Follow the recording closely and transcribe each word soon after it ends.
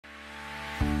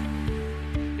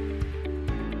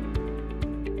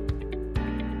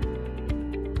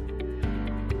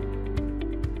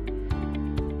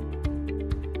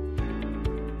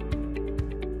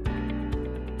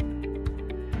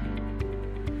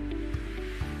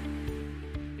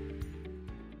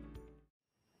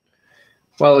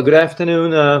Well, good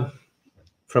afternoon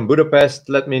from Budapest.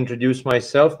 Let me introduce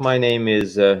myself. My name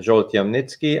is Zsolt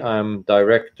Jamnicki. I'm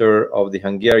director of the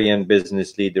Hungarian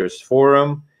Business Leaders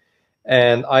Forum,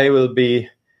 and I will be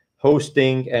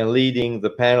hosting and leading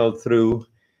the panel through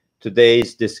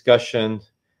today's discussion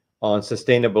on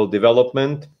sustainable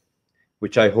development,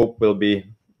 which I hope will be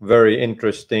very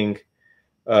interesting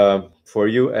for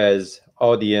you as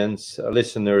audience,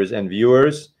 listeners, and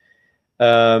viewers.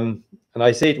 And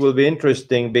I say it will be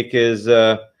interesting because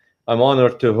I'm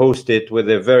honored to host it with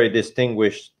a very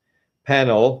distinguished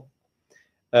panel,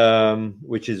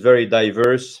 which is very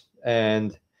diverse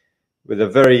and with a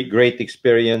very great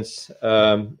experience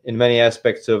in many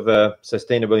aspects of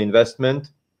sustainable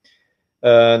investment.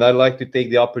 And I'd like to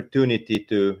take the opportunity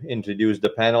to introduce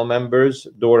the panel members.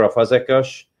 Dora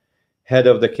Fazekas, head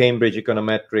of the Cambridge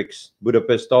Econometrics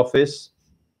Budapest office.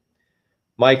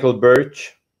 Michael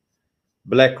Birch,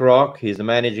 BlackRock, he's the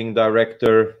managing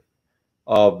director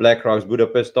of BlackRock's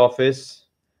Budapest office,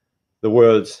 the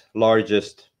world's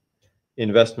largest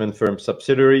investment firm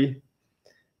subsidiary.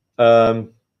 Nandor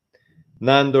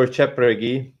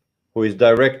Csepregi, who is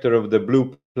director of the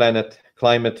Blue Planet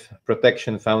Climate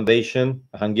Protection Foundation,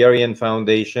 a Hungarian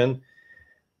foundation,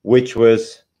 which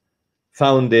was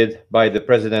founded by the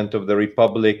President of the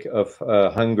Republic of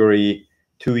Hungary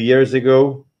 2 years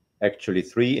ago, actually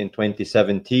 3 in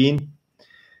 2017.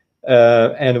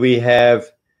 And we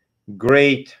have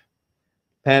great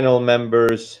panel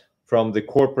members from the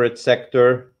corporate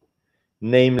sector,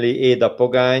 namely Eda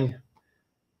Pogány,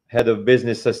 head of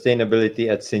business sustainability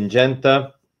at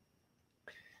Syngenta,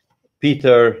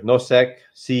 Peter Nosek,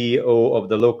 CEO of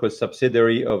the local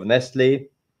subsidiary of Nestlé,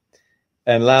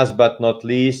 and last but not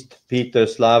least, Peter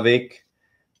Slavik,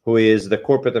 who is the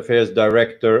corporate affairs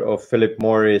director of Philip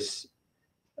Morris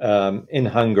in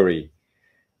Hungary.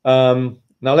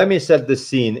 Now, let me set the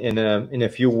scene in a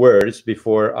few words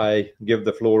before I give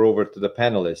the floor over to the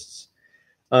panelists.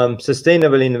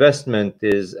 Sustainable investment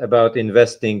is about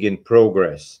investing in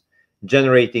progress,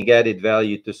 generating added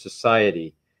value to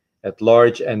society at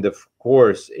large, and of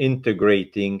course,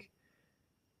 integrating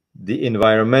the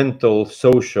environmental,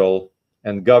 social,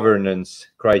 and governance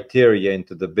criteria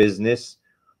into the business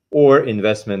or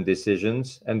investment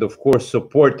decisions, and of course,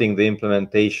 supporting the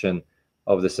implementation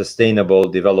of the Sustainable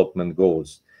Development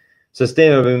Goals.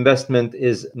 Sustainable investment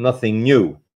is nothing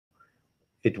new.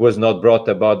 It was not brought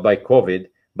about by COVID,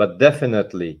 but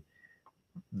definitely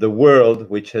the world,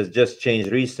 which has just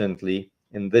changed recently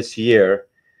in this year,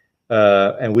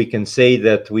 and we can say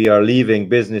that we are leaving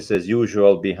business as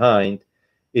usual behind,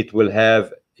 it will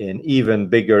have an even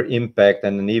bigger impact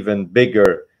and an even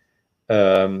bigger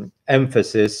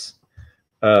emphasis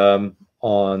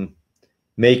on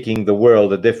making the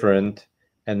world a different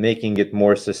and making it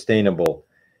more sustainable.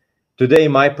 Today,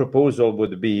 my proposal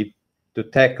would be to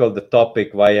tackle the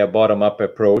topic via a bottom-up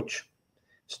approach,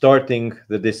 starting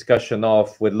the discussion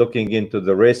off with looking into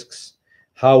the risks,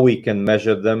 how we can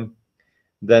measure them,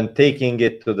 then taking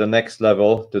it to the next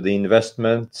level, to the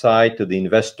investment side, to the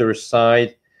investor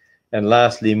side, and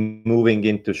lastly, moving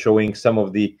into showing some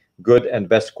of the good and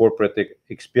best corporate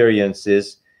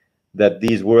experiences that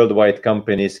these worldwide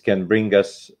companies can bring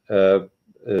us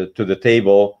to the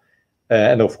table,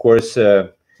 and of course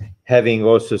having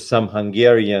also some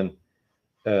Hungarian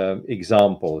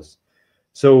examples.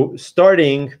 So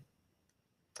starting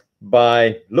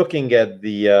by looking at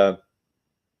the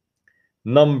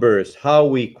numbers, how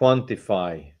we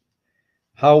quantify,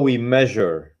 how we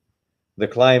measure the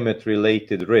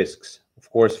climate-related risks, of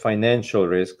course financial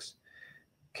risks.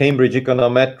 Cambridge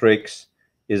Econometrics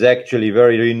is actually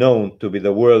very renowned to be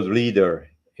the world leader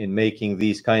in making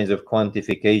these kinds of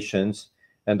quantifications.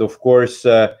 And of course,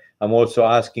 I'm also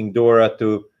asking Dora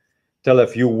to tell a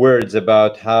few words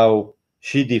about how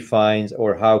she defines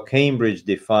or how Cambridge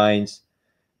defines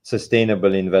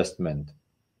sustainable investment.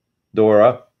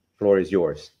 Dora, floor is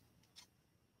yours.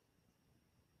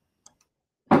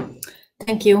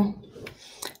 Thank you.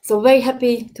 So very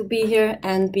happy to be here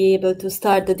and be able to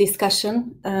start the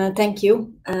discussion. Thank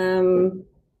you.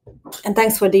 And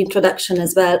thanks for the introduction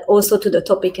as well, also to the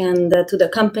topic and to the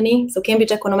company. So Cambridge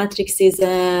Econometrics is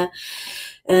an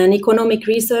economic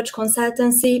research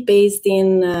consultancy based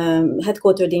in,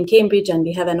 headquartered in Cambridge, and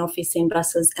we have an office in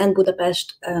Brussels and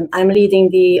Budapest. I'm leading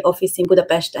the office in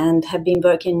Budapest and have been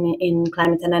working in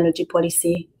climate and energy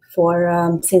policy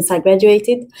for since I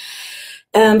graduated.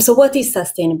 So what is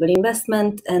sustainable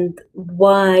investment and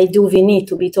why do we need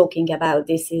to be talking about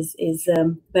this is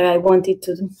where I wanted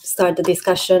to start the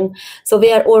discussion. So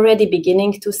we are already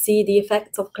beginning to see the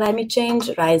effects of climate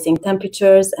change, rising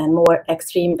temperatures and more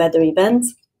extreme weather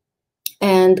events.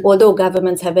 And although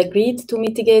governments have agreed to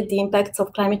mitigate the impacts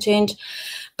of climate change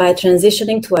by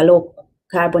transitioning to a low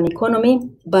carbon economy,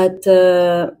 but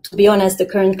to be honest, the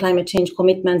current climate change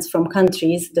commitments from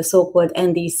countries, the so-called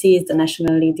NDCs, the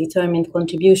nationally determined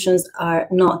contributions, are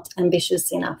not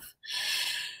ambitious enough.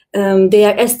 They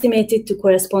are estimated to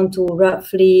correspond to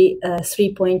roughly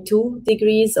 3.2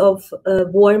 degrees of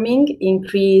warming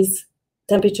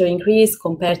temperature increase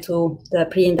compared to the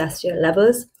pre-industrial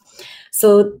levels.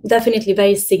 So definitely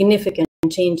very significant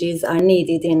changes are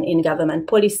needed in government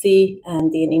policy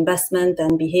and in investment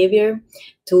and behavior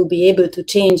to be able to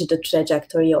change the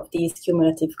trajectory of these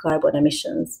cumulative carbon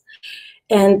emissions.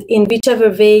 And in whichever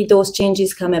way those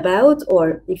changes come about,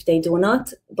 or if they do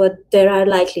not, but there are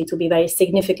likely to be very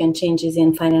significant changes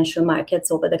in financial markets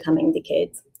over the coming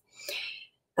decades.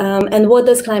 And what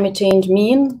does climate change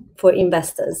mean for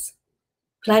investors?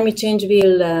 Climate change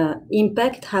will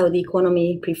impact how the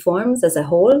economy performs as a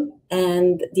whole,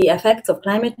 and the effects of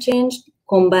climate change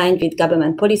combined with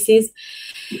government policies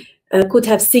could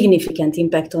have significant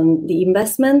impact on the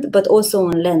investment, but also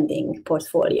on lending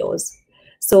portfolios.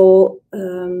 So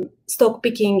stock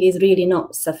picking is really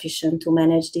not sufficient to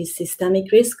manage these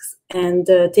systemic risks, and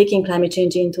taking climate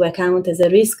change into account as a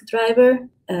risk driver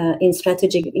in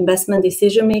strategic investment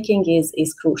decision making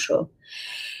is crucial.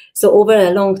 So over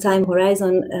a long time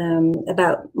horizon,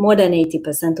 about more than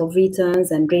 80% of returns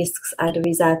and risks are the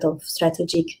result of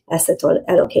strategic asset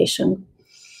allocation.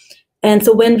 And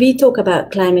so when we talk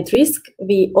about climate risk,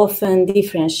 we often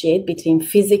differentiate between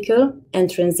physical and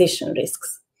transition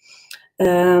risks.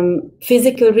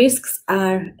 Physical risks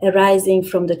are arising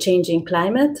from the changing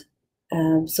climate.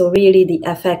 So really the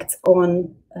effects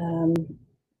on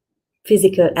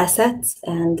physical assets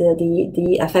and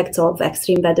the effects of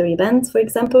extreme weather events, for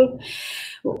example.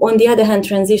 On the other hand,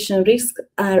 transition risks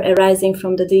are arising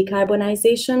from the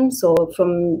decarbonization, so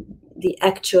from the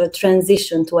actual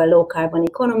transition to a low carbon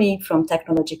economy, from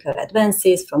technological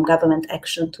advances, from government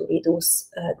action to reduce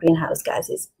greenhouse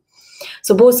gases.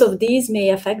 So both of these may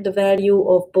affect the value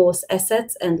of both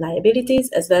assets and liabilities,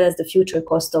 as well as the future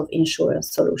cost of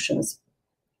insurance solutions.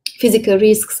 Physical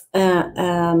risks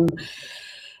are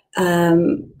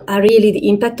really the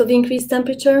impact of increased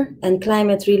temperature, and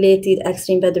climate-related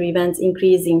extreme weather events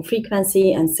increase in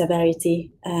frequency and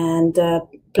severity. And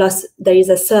plus, there is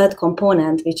a third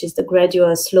component, which is the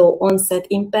gradual, slow onset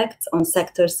impacts on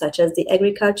sectors such as the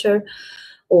agriculture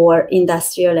or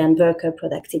industrial and worker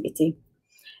productivity.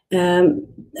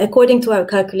 According to our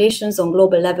calculations on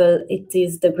global level, it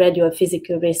is the gradual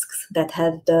physical risks that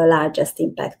have the largest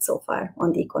impact so far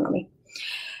on the economy.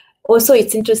 Also,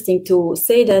 it's interesting to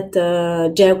say that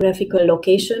the geographical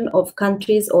location of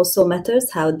countries also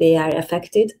matters, how they are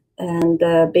affected. And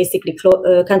basically,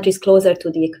 countries closer to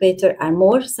the equator are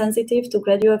more sensitive to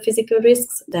gradual physical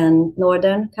risks than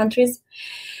northern countries.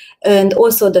 And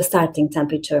also the starting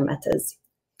temperature matters.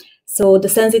 So the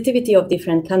sensitivity of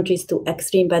different countries to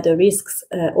extreme weather risks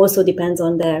also depends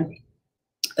on their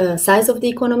size of the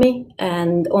economy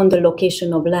and on the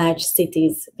location of large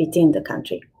cities within the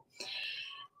country.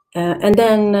 And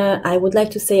then I would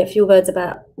like to say a few words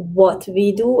about what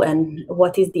we do and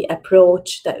what is the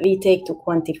approach that we take to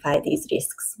quantify these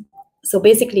risks. So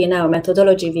basically in our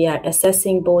methodology, we are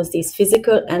assessing both these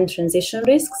physical and transition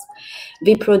risks.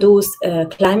 We produce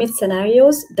climate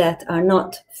scenarios that are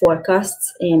not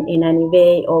forecasts in any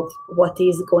way of what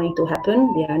is going to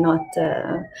happen. We are not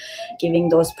giving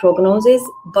those prognoses,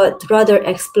 but rather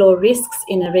explore risks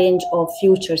in a range of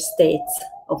future states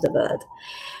of the world.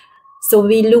 So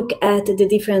we look at the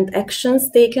different actions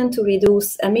taken to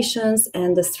reduce emissions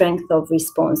and the strength of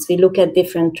response. We look at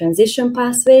different transition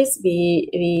pathways.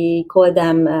 We call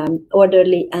them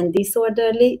orderly and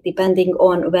disorderly, depending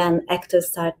on when actors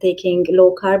start taking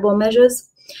low carbon measures.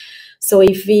 So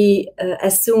if we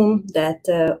assume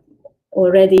that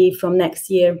already from next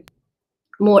year,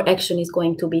 more action is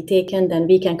going to be taken, then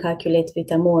we can calculate with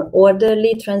a more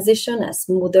orderly transition, a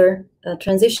smoother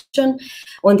transition.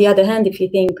 On the other hand, if you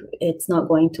think it's not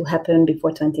going to happen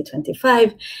before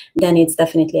 2025, then it's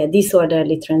definitely a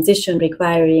disorderly transition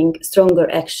requiring stronger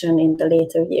action in the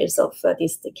later years of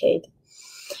this decade.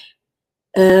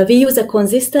 We use a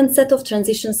consistent set of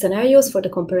transition scenarios for the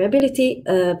comparability.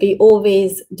 We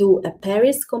always do a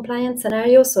Paris compliant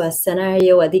scenario, so a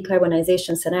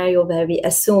decarbonization scenario where we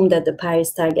assume that the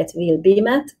Paris target will be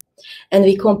met. And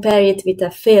we compare it with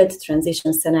a failed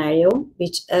transition scenario,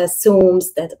 which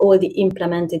assumes that all the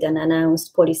implemented and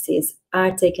announced policies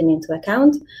are taken into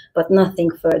account, but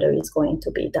nothing further is going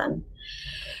to be done.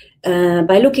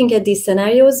 By looking at these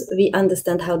scenarios, we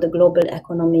understand how the global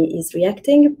economy is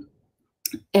reacting.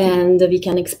 And we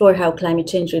can explore how climate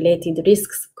change related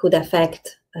risks could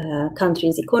affect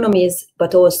countries' economies,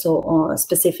 but also on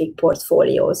specific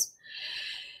portfolios.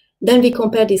 Then we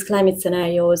compare these climate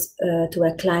scenarios to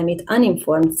a climate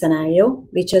uninformed scenario,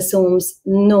 which assumes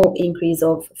no increase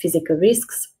of physical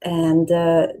risks and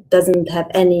doesn't have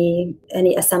any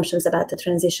assumptions about the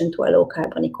transition to a low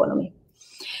carbon economy.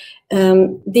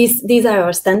 These are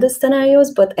our standard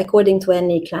scenarios, but according to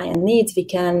any client needs, we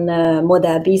can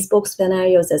model bespoke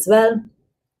scenarios as well.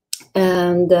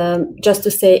 And just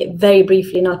to say very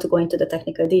briefly, not to go into the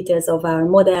technical details of our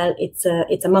model, it's a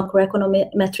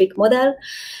macroeconometric model.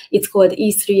 It's called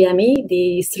E3ME.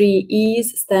 The 3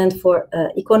 E's stand for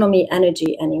economy,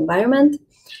 energy, and environment.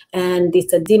 And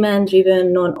it's a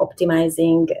demand-driven,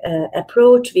 non-optimizing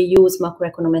approach. We use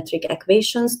macroeconometric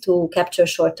equations to capture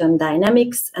short-term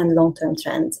dynamics and long-term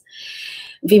trends.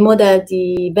 We model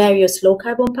the various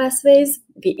low-carbon pathways.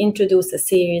 We introduce a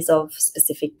series of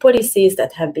specific policies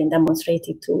that have been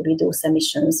demonstrated to reduce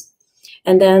emissions.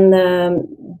 And then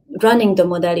running the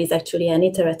model is actually an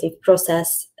iterative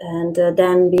process. And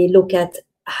then we look at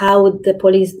how the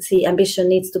policy ambition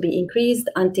needs to be increased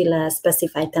until a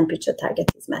specified temperature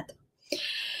target is met.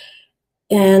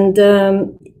 And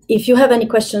if you have any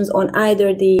questions on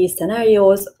either the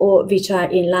scenarios or which are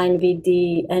in line with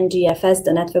the NGFS,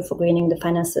 the Network for Greening the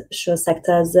Financial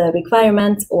Sector's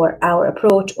requirements, or our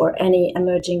approach, or any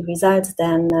emerging results,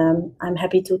 then I'm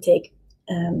happy to take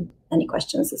any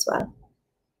questions as well.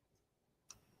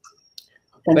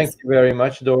 Thanks. Thank you very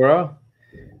much, Dora.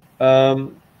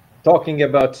 Talking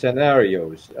about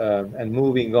scenarios and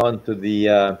moving on to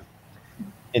the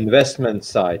investment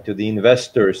side, to the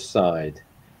investor's side.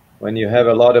 When you have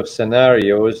a lot of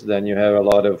scenarios, then you have a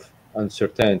lot of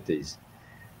uncertainties.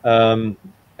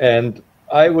 And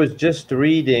I was just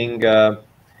reading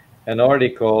an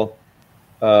article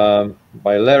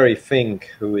by Larry Fink,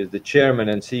 who is the chairman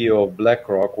and CEO of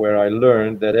BlackRock, where I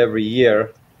learned that every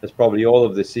year, as probably all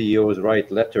of the CEOs write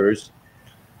letters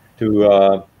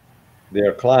to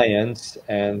their clients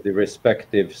and the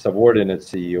respective subordinate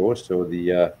CEOs, so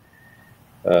the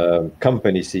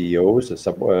company CEOs,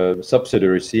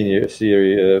 subsidiary senior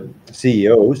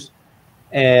CEOs.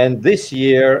 And this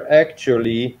year,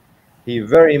 actually, he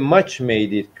very much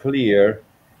made it clear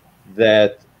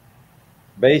that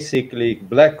basically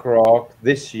BlackRock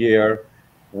this year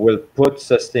will put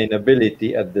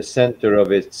sustainability at the center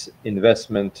of its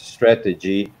investment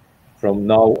strategy from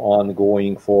now on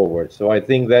going forward. So I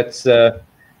think that's a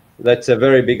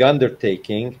very big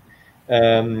undertaking.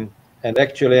 And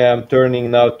actually, I'm turning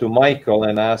now to Michael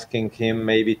and asking him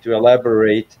maybe to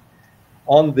elaborate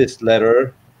on this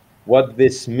letter, what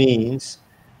this means,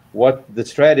 what the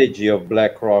strategy of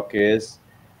BlackRock is,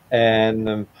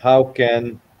 and how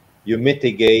can you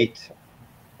mitigate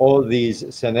all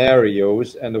these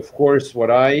scenarios. And of course,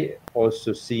 what I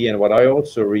also see and what I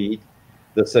also read,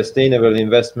 the sustainable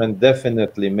investment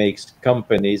definitely makes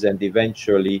companies and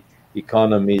eventually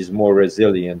economies more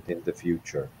resilient in the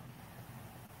future.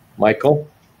 Michael?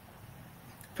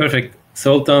 Perfect.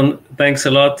 Zoltan, thanks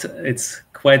a lot. It's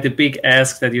quite a big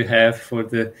ask that you have for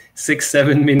the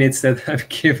 6-7 minutes that I've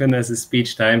given as a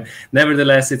speech time.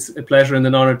 Nevertheless, it's a pleasure and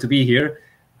an honor to be here.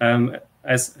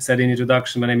 As said in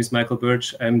introduction, my name is Michael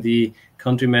Birch. I'm the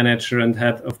country manager and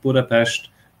head of Budapest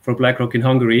for BlackRock in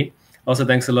Hungary. Also,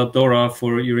 thanks a lot, Dora,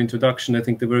 for your introduction. I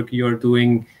think the work you're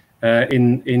doing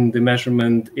in the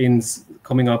measurement, in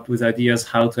coming up with ideas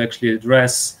how to actually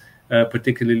address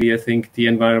particularly, I think the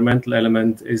environmental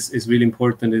element is really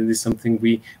important, and is something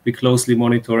we closely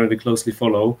monitor and we closely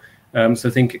follow. So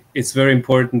I think it's very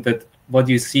important that what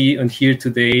you see and hear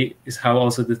today is how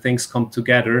also the things come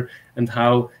together, and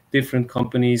how different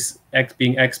companies,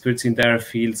 being experts in their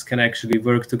fields, can actually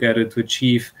work together to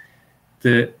achieve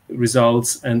the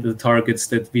results and the targets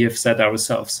that we have set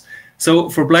ourselves. So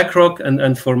for BlackRock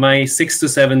and for my 6 to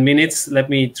 7 minutes, let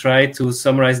me try to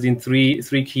summarize it in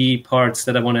three key parts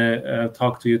that I want to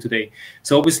talk to you today.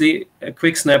 So obviously, a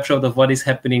quick snapshot of what is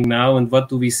happening now and what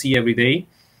do we see every day.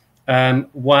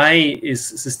 Why is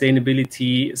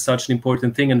sustainability such an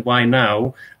important thing, and why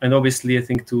now? And obviously, I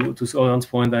think to Zoltan's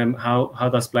point, how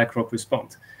does BlackRock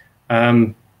respond?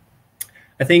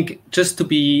 I think just to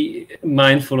be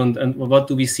mindful and what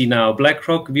do we see now?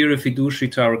 BlackRock, we're a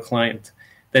fiduciary to our client.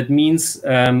 That means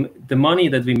the money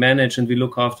that we manage and we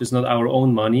look after is not our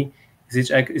own money.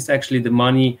 It's actually the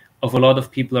money of a lot of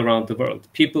people around the world.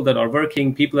 People that are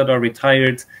working, people that are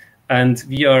retired, and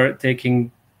we are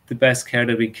taking the best care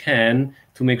that we can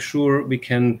to make sure we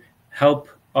can help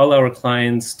all our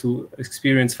clients to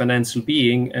experience financial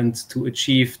being and to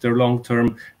achieve their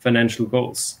long-term financial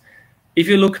goals. If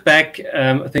you look back,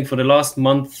 I think for the last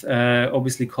month,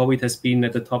 obviously COVID has been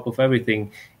at the top of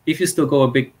everything. If you still go a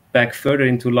bit back further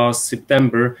into last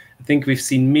September, I think we've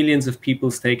seen millions of people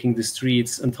taking the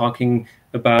streets and talking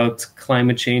about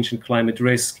climate change and climate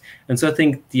risk. And so I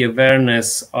think the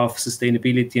awareness of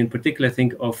sustainability, in particular, I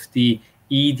think of the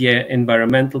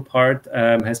environmental part,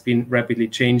 has been rapidly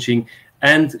changing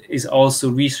and is also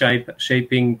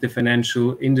reshaping the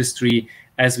financial industry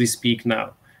as we speak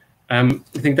now. I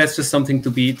think that's just something to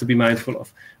be mindful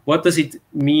of. What does it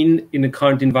mean in the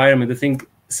current environment? I think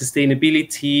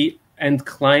sustainability and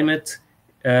climate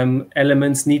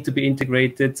elements need to be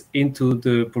integrated into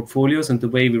the portfolios and the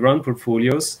way we run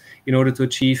portfolios in order to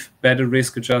achieve better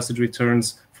risk-adjusted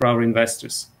returns for our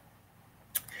investors.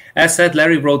 As said,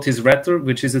 Larry wrote his letter,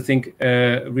 which is, I think,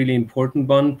 a really important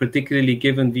one, particularly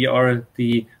given we are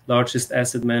the largest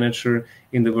asset manager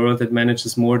in the world that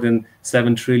manages more than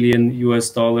 $7 trillion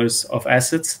of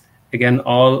assets, again,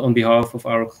 all on behalf of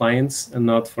our clients and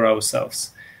not for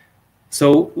ourselves.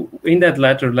 So in that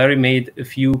letter, Larry made a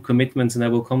few commitments, and I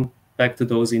will come back to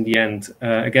those in the end.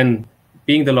 Again,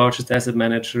 being the largest asset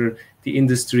manager, the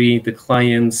industry, the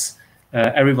clients,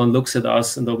 everyone looks at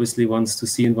us and obviously wants to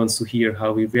see and wants to hear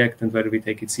how we react and whether we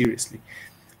take it seriously.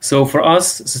 So for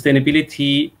us,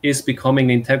 sustainability is becoming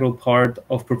an integral part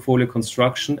of portfolio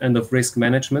construction and of risk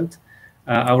management.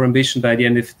 Our ambition by the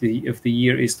end of the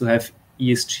year is to have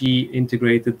ESG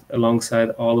integrated alongside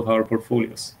all of our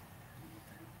portfolios.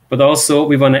 But also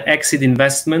we want to exit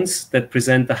investments that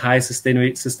present a high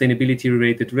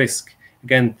sustainability-related risk.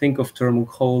 Again, think of thermal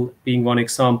coal being one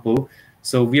example.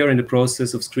 So we are in the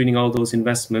process of screening all those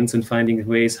investments and finding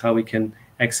ways how we can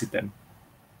exit them.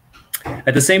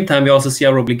 At the same time, we also see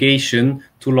our obligation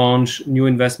to launch new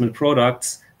investment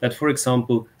products that, for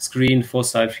example, screen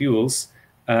fossil fuels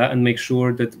and make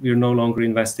sure that we are no longer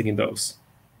investing in those.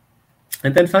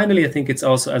 And then finally, I think it's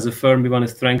also, as a firm, we want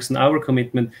to strengthen our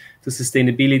commitment to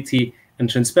sustainability and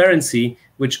transparency,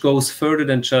 which goes further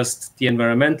than just the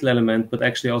environmental element, but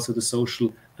actually also the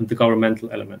social and the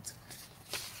governmental element.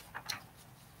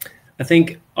 I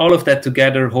think all of that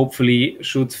together hopefully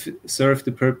should serve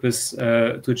the purpose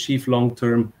to achieve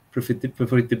long-term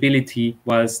profitability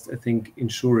whilst, I think,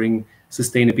 ensuring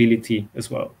sustainability as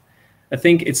well. I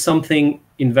think it's something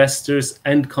investors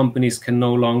and companies can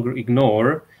no longer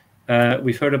ignore.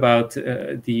 We've heard about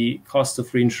the cost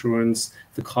of reinsurance,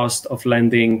 the cost of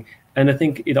lending, and I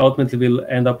think it ultimately will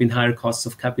end up in higher costs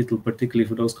of capital, particularly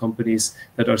for those companies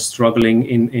that are struggling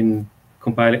in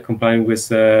complying with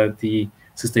the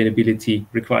sustainability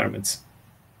requirements.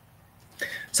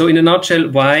 So in a nutshell,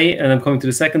 why, and I'm coming to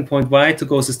the second point, why to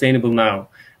go sustainable now?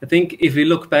 I think if we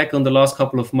look back on the last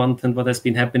couple of months and what has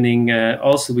been happening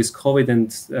also with COVID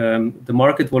and the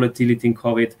market volatility in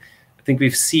COVID, I think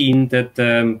we've seen that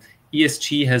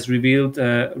ESG has revealed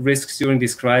risks during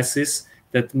this crisis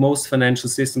that most financial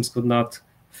systems could not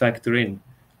factor in,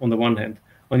 on the one hand.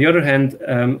 On the other hand,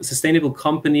 sustainable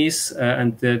companies,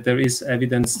 and there is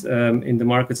evidence in the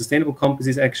market, sustainable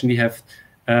companies actually have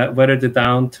weathered the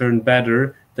downturn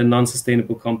better than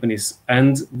non-sustainable companies.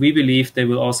 And we believe they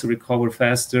will also recover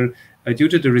faster due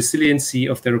to the resiliency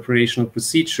of their operational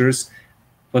procedures,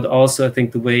 but also I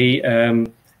think the way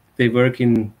they work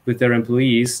with their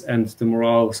employees and the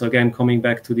morale. So again, coming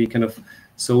back to the kind of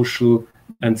social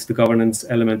and the governance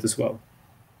element as well.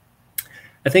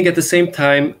 I think at the same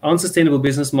time, unsustainable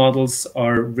business models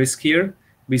are riskier.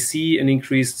 We see an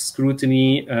increased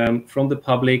scrutiny from the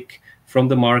public, from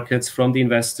the markets, from the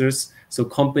investors. So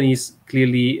companies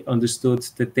clearly understood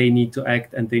that they need to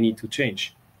act and they need to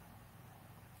change.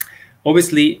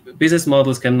 Obviously, business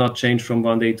models cannot change from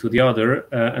one day to the other.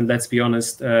 And let's be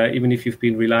honest, even if you've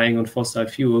been relying on fossil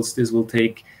fuels, this will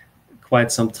take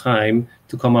quite some time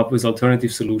to come up with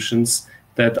alternative solutions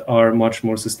that are much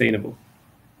more sustainable.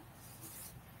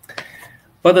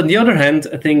 But on the other hand,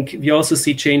 I think we also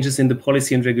see changes in the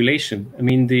policy and regulation. I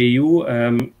mean, the EU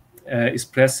is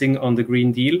pressing on the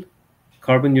Green Deal,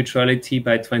 carbon neutrality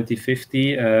by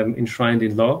 2050 enshrined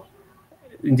in law.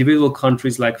 Individual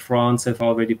countries like France have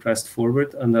already pressed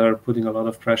forward and are putting a lot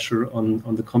of pressure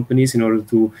on the companies in order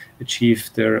to achieve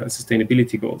their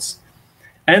sustainability goals.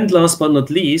 And last but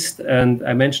not least, and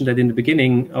I mentioned that in the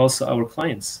beginning, also our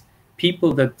clients,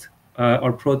 people that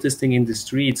are protesting in the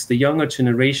streets, the younger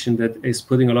generation that is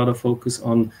putting a lot of focus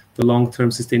on the long-term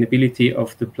sustainability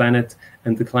of the planet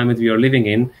and the climate we are living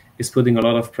in, is putting a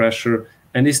lot of pressure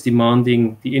and is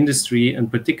demanding the industry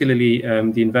and particularly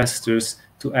the investors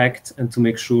to act and to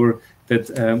make sure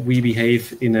that we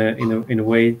behave in a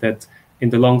way that in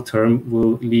the long term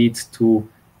will lead to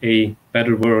a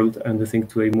better world and I think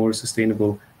to a more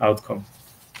sustainable outcome.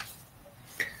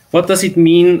 What does it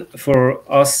mean for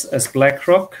us as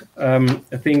BlackRock?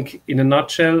 I think in a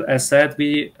nutshell, as said,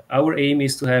 our aim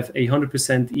is to have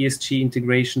 100% ESG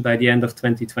integration by the end of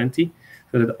 2020,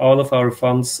 so that all of our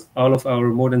funds, all of our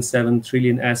more than 7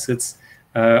 trillion assets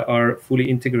are fully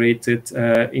integrated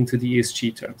into the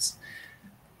ESG terms.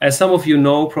 As some of you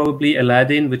know, probably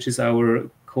Aladdin, which is our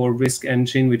core risk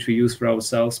engine, which we use for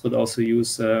ourselves, but also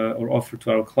use or offer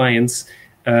to our clients,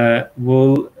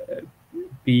 will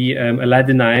be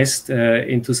Aladdinized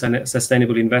into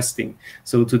sustainable investing.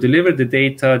 So to deliver the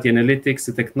data, the analytics,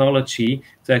 the technology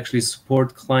to actually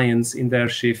support clients in their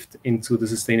shift into the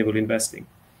sustainable investing.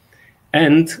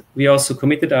 And we also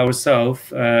committed ourselves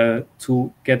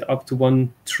to get up to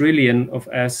 1 trillion of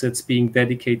assets being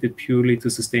dedicated purely to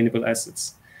sustainable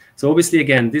assets. So obviously,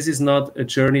 again, this is not a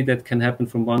journey that can happen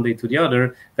from one day to the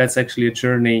other. That's actually a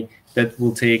journey that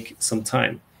will take some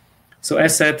time. So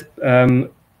as said,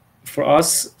 for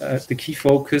us, the key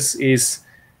focus is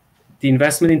the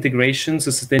investment integration,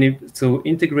 so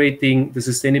integrating the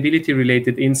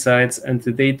sustainability-related insights and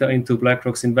the data into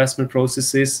BlackRock's investment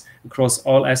processes across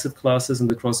all asset classes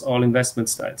and across all investment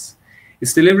styles.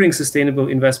 It's delivering sustainable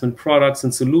investment products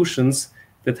and solutions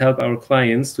that help our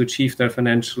clients to achieve their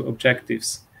financial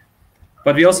objectives.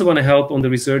 But we also want to help on the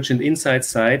research and insight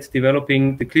side,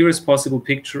 developing the clearest possible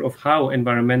picture of how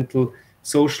environmental,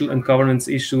 social, and governance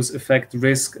issues affect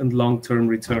risk and long-term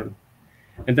return.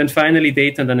 And then finally,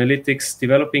 data and analytics,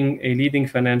 developing a leading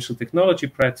financial technology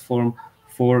platform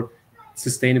for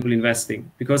sustainable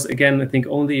investing. Because again, I think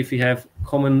only if we have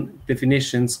common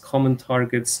definitions, common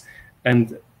targets,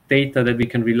 and data that we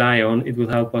can rely on, it will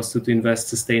help us to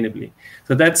invest sustainably.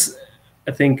 So that's,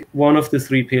 I think, one of the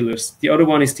 3 pillars. The other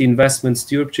one is the investment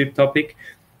stewardship topic.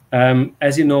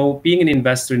 As you know, being an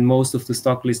investor in most of the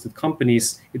stock-listed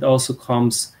companies, it also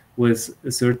comes with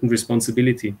a certain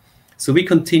responsibility. So we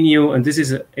continue, and this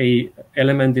is an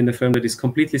element in the firm that is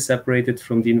completely separated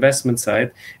from the investment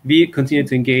side. We continue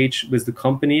to engage with the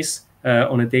companies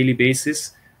on a daily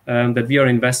basis that we are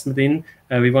invested in.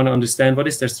 We want to understand what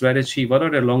is their strategy, what are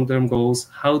their long-term goals,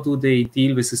 how do they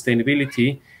deal with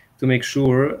sustainability to make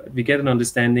sure we get an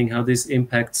understanding how this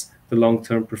impacts the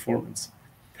long-term performance.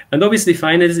 And obviously,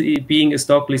 finally, being a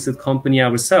stock-listed company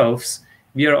ourselves,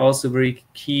 we are also very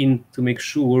keen to make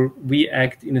sure we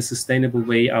act in a sustainable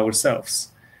way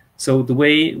ourselves. So the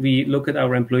way we look at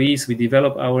our employees, we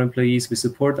develop our employees, we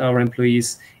support our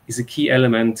employees is a key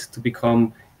element to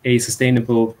become a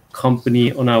sustainable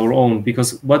company on our own.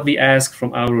 Because what we ask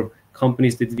from our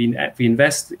companies that we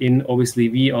invest in, obviously,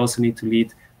 we also need to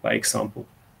lead by example.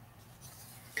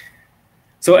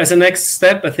 So as a next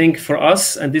step, I think for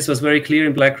us, and this was very clear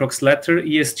in BlackRock's letter,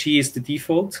 ESG is the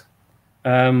default.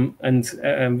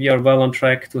 And we are well on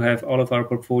track to have all of our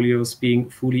portfolios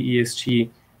being fully ESG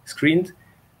screened.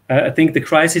 I think the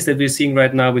crisis that we're seeing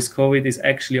right now with COVID is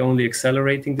actually only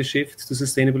accelerating the shift to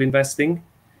sustainable investing.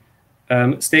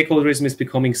 Stakeholderism is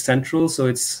becoming central. So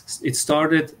it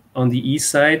started on the E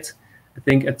side. I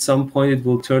think at some point it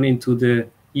will turn into the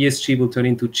ESG will turn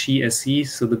into GSE,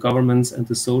 so the governance and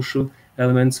the social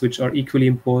elements, which are equally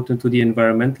important to the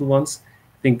environmental ones.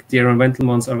 I think the environmental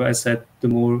ones are, as I said,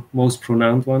 the most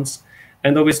pronounced ones.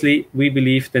 And obviously, we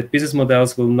believe that business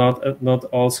models will not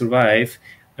all survive.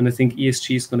 And I think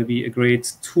ESG is going to be a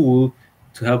great tool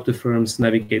to help the firms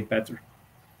navigate better.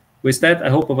 With that, I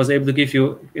hope I was able to give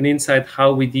you an insight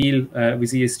how we deal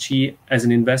with ESG as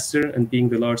an investor and being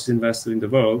the largest investor in the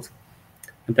world.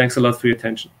 And thanks a lot for your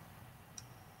attention.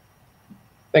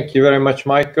 Thank you very much,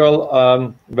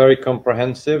 Michael. Very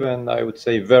comprehensive and I would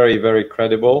say very, very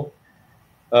credible,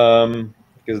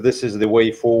 because this is the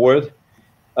way forward.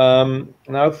 Now,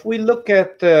 if we look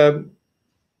at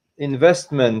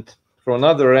investment from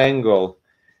another angle,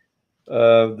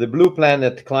 the Blue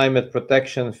Planet Climate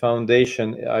Protection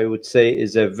Foundation, I would say,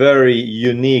 is a very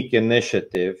unique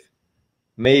initiative,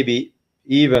 maybe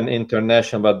even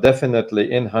international, but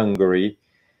definitely in Hungary.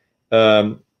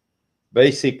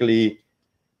 Basically,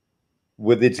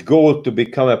 with its goal to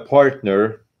become a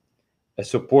partner, a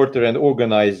supporter and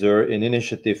organizer in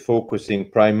initiative focusing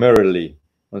primarily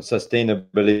on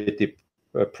sustainability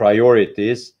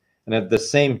priorities. And at the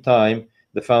same time,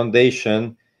 the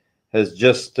foundation has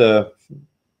just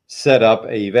set up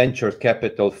a venture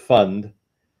capital fund,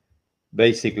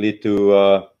 basically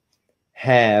to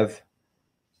have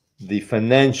the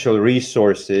financial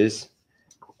resources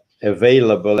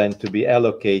available and to be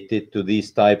allocated to these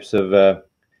types of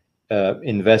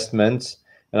investments.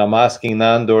 And I'm asking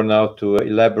Nandor now to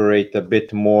elaborate a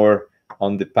bit more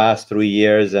on the past 3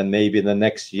 years and maybe the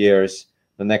next year's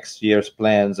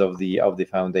plans of the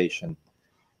foundation.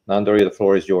 Nandor, the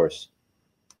floor is yours.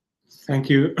 Thank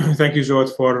you,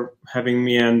 Zsolt, for having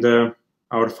me and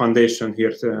our foundation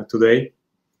here today.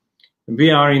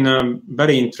 We are in a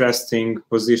very interesting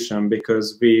position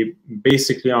because we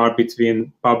basically are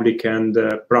between public and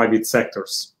private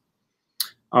sectors.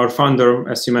 Our founder,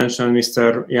 as you mentioned,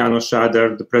 Mr. János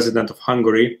Áder, the president of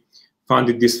Hungary,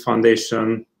 founded this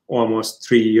foundation almost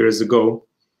 3 years ago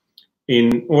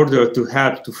in order to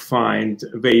help to find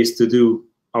ways to do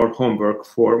our homework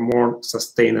for more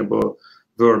sustainable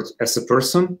world as a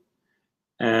person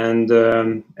and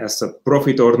as a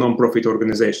profit or non-profit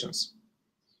organizations.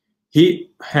 He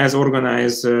has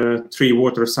organized 3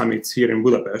 water summits here in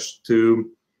Budapest to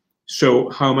show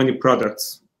how many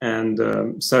products and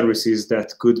services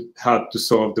that could help to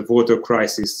solve the water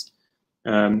crisis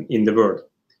in the world.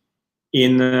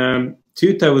 In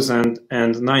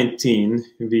 2019,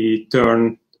 we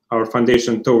turned our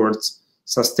foundation towards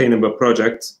sustainable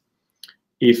projects.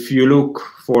 If you look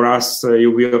for us,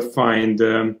 you will find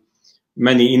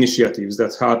many initiatives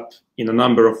that help in a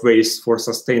number of ways for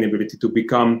sustainability to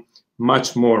become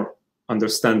much more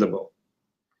understandable.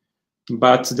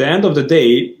 But at the end of the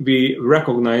day, we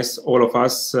recognize, all of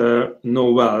us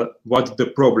know well what the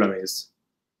problem is.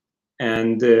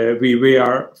 And we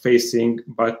are facing,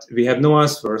 but we have no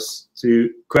answers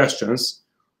to questions: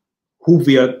 who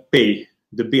will pay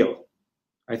the bill?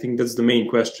 I think that's the main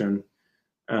question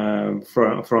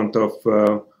front of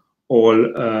all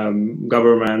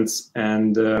governments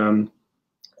and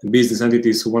business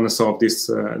entities who want to solve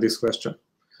this question.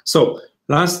 So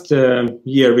last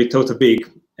year we thought big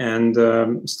and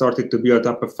started to build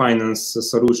up a finance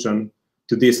solution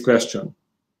to this question.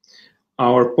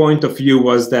 Our point of view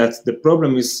was that the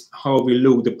problem is how we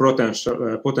look the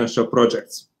potential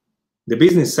projects. The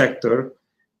business sector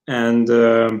and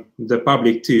the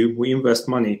public too, we invest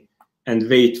money and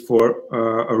wait for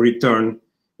a return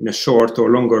in a short or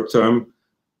longer term,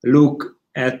 look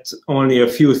at only a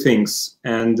few things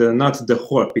and not the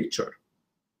whole picture.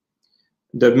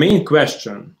 The main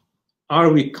question,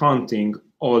 are we counting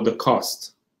all the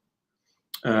cost?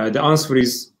 The answer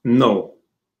is no.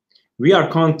 We are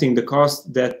counting the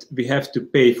cost that we have to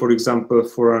pay, for example,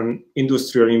 for an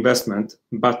industrial investment,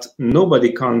 but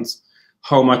nobody counts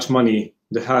how much money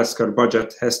the healthcare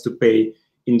budget has to pay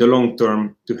in the long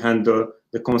term to handle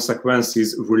the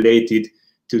consequences related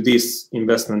to these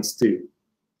investments too.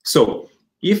 So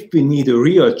if we need a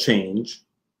real change,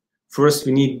 first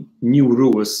we need new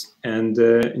rules and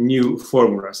new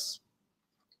formulas.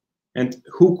 And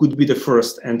who could be the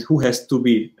first, and who has to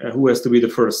be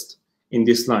the first in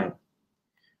this line?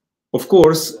 Of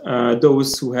course,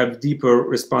 those who have deeper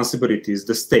responsibilities,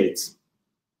 the states,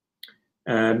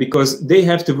 because they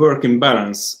have to work in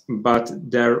balance, but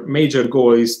their major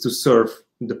goal is to serve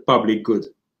the public good.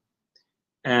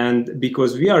 And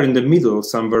because we are in the middle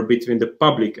somewhere between the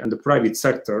public and the private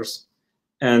sectors,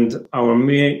 and our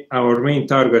main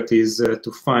target is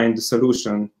to find the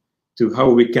solution to how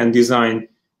we can design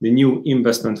the new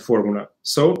investment formula.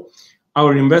 So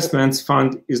our investments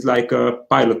fund is like a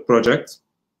pilot project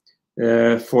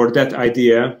for that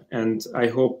idea, and I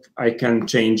hope I can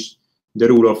change the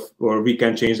rule of, or we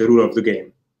can change the rule of the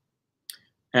game.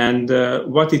 And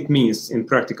what it means in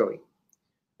practically.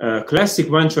 Classic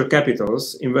venture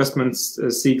capitals investments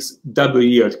seeks double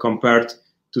yield compared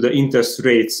to the interest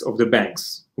rates of the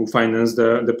banks who finance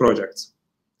the projects.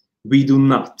 We do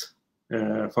not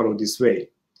follow this way.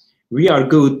 We are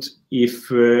good if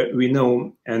we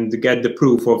know and get the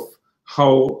proof of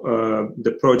how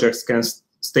the projects can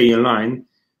stay in line,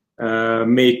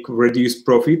 make reduced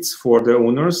profits for the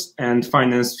owners, and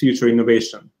finance future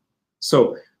innovation.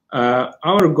 So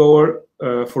our goal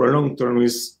for a long term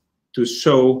is to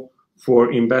show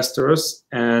for investors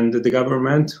and the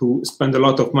government who spend a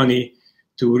lot of money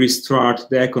to restart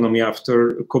the economy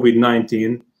after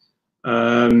COVID-19.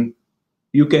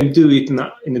 You can do it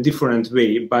in a different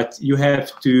way, but you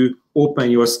have to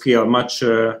open your scale much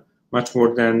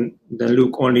more than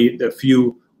look only the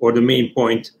few or the main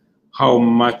point, how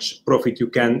much profit you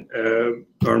can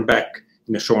earn back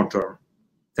in the short term.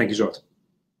 Thank you, Zsolt.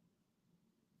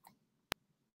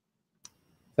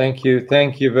 Thank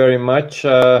you very much.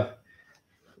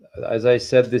 As I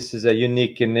said, this is a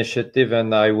unique initiative,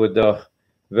 and I would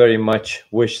very much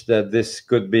wish that this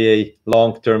could be a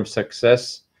long-term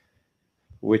success,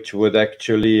 which would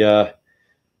actually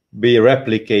be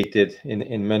replicated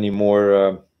in many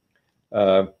more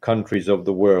countries of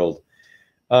the world.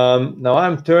 Now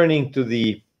I'm turning to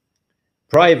the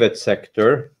private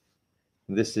sector.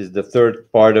 This is the third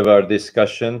part of our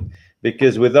discussion,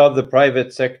 because without the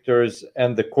private sectors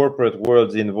and the corporate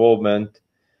world's involvement,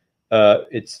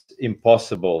 it's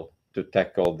impossible to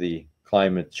tackle the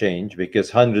climate change,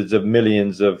 because hundreds of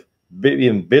millions of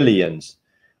billions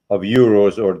of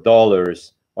euros or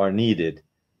dollars are needed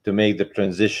to make the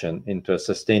transition into a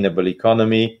sustainable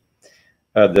economy.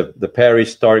 The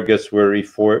Paris targets were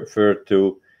referred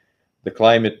to, the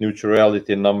climate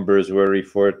neutrality numbers were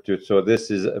referred to. So this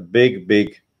is a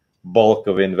big bulk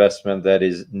of investment that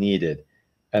is needed.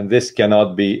 And this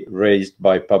cannot be raised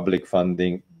by public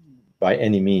funding by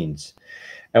any means.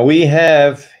 And we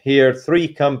have here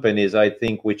 3 companies, I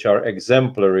think, which are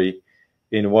exemplary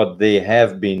in what they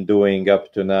have been doing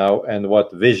up to now and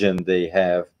what vision they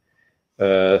have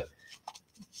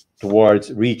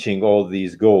towards reaching all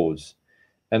these goals.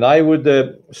 And I would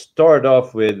start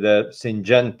off with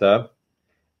Syngenta.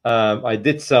 I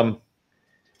did some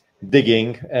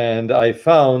digging and I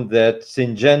found that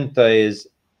Syngenta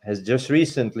has just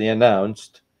recently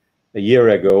announced, a year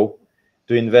ago,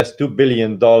 to invest $2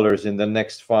 billion in the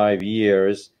next 5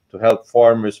 years to help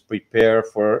farmers prepare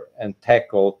for and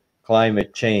tackle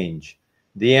climate change.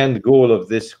 The end goal of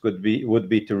this would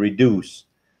be to reduce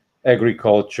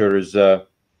agriculture's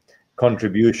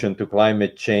contribution to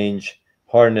climate change,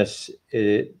 harness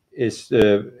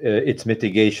its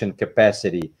mitigation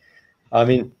capacity. I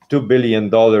mean, $2 billion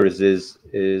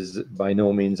is by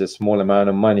no means a small amount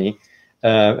of money.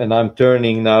 And I'm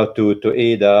turning now to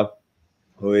Ada,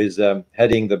 who is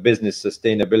heading the business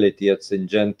sustainability at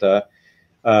Syngenta,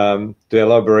 to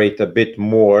elaborate a bit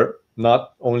more,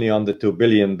 not only on the $2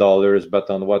 billion, but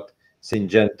on what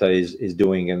Syngenta is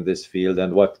doing in this field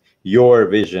and what your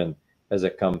vision as a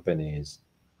company is.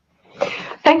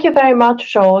 Thank you very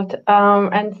much, Zsolt,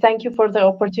 and thank you for the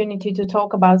opportunity to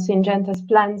talk about Syngenta's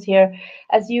plans here.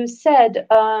 As you said,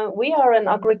 we are an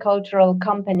agricultural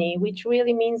company, which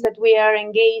really means that we are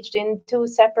engaged in 2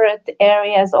 separate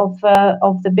areas of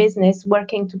the business,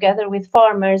 working together with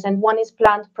farmers, and one is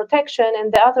plant protection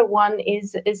and the other one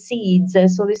is seeds,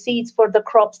 so the seeds for the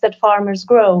crops that farmers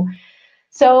grow.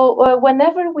 So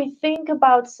whenever we think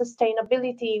about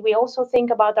sustainability, we also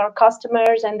think about our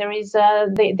customers, and there is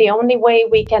the only way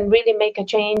we can really make a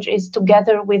change is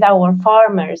together with our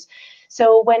farmers.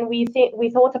 So when we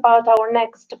thought about our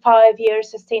next 5-year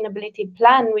sustainability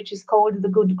plan, which is called the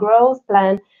Good Growth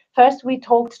Plan, first we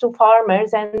talked to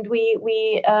farmers and we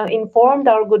informed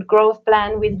our Good Growth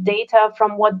Plan with data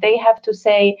from what they have to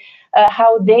say,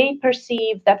 how they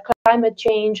perceive that climate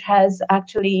change has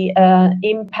actually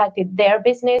impacted their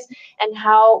business, and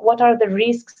what are the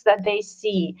risks that they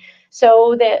see.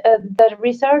 So the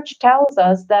research tells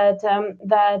us that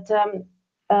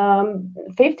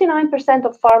 59%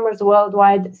 of farmers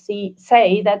worldwide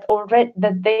say that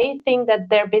they think that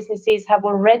their businesses have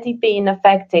already been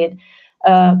affected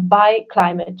by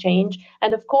climate change.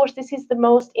 And of course, this is the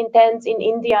most intense in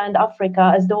India and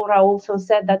Africa, as Dora also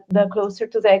said, that the closer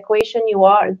to the equation you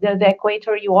are, the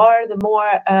equator you are, the more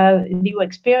you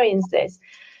experience this.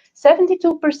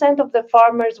 72% of the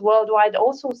farmers worldwide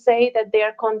also say that they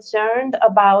are concerned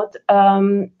about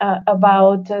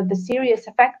the serious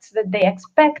effects that they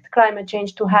expect climate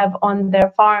change to have on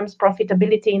their farms'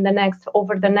 profitability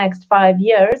over the next 5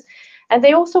 years. And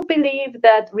they also believe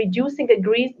that reducing the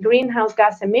greenhouse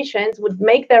gas emissions would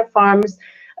make their farms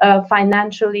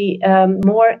financially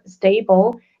more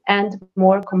stable and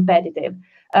more competitive.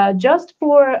 Just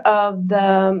for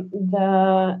the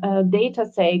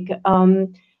data's sake,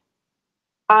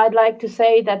 I'd like to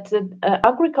say that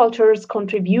agriculture's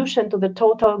contribution to the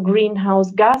total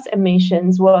greenhouse gas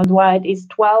emissions worldwide is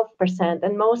 12%,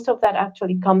 and most of that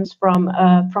actually comes from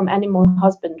animal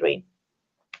husbandry.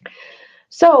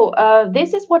 So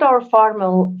this is what our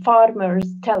farmers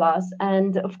tell us,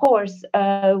 and of course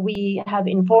we have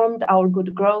informed our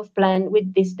Good Growth Plan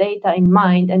with this data in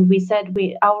mind, and we said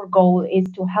our goal is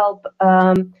to help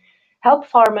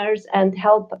farmers and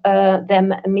help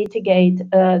them mitigate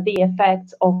the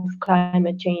effects of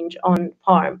climate change on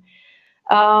farm.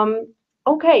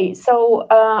 Okay, so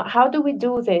how do we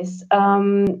do this?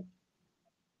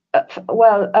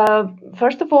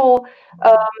 First of all,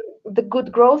 the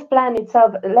Good Growth Plan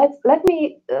itself, let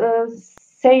me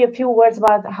say a few words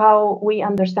about how we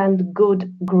understand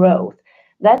good growth.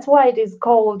 That's why it is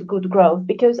called good growth,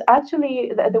 because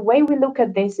actually the way we look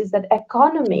at this is that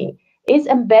economy is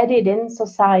embedded in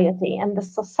society, and the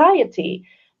society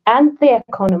and the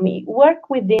economy work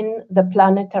within the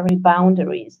planetary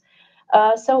boundaries.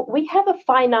 So we have a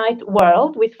finite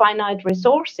world with finite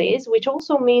resources, which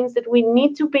also means that we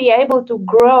need to be able to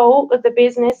grow the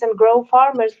business and grow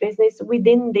farmers' business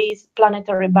within these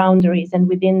planetary boundaries and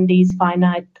within these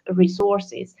finite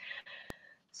resources.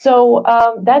 So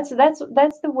that's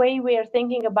the way we are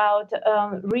thinking about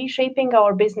reshaping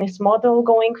our business model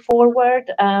going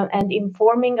forward and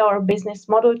informing our business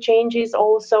model changes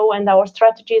also and our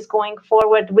strategies going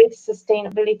forward with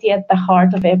sustainability at the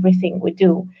heart of everything we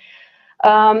do.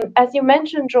 As you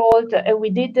mentioned, Joel, we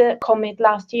did commit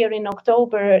last year in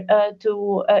October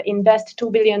to invest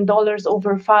 $2 billion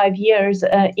over 5 years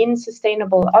in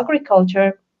sustainable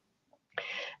agriculture.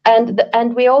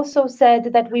 And we also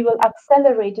said that we will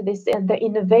accelerate this the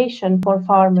innovation for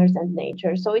farmers and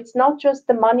nature. So it's not just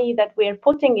the money that we are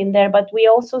putting in there, but we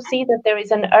also see that there is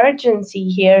an urgency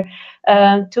here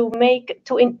to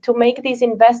make these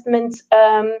investments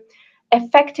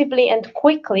effectively and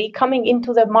quickly coming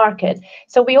into the market.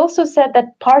 So we also said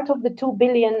that part of the $2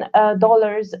 billion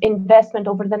investment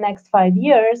over the next 5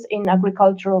 years in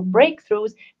agricultural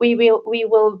breakthroughs, we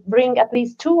will bring at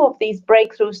least 2 of these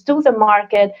breakthroughs to the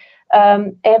market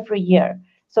every year.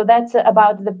 So that's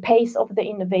about the pace of the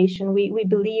innovation. We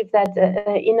believe that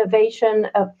innovation,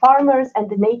 farmers and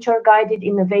nature-guided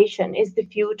innovation is the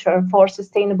future for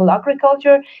sustainable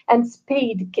agriculture, and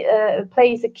speed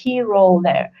plays a key role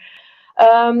there.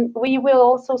 We will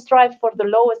also strive for the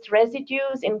lowest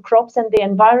residues in crops and the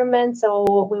environment.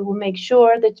 So we will make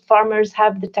sure that farmers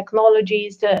have the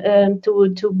technologies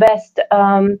to best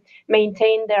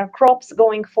maintain their crops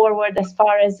going forward as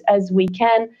far as we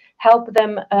can, help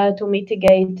them to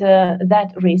mitigate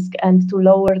that risk and to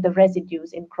lower the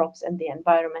residues in crops and the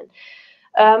environment.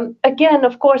 Again,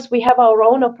 of course, we have our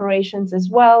own operations as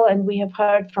well, and we have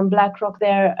heard from BlackRock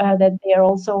there that they are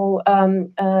also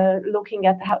looking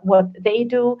at what they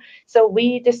do. So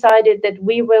we decided that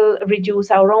we will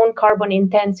reduce our own carbon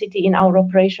intensity in our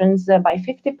operations by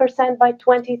 50% by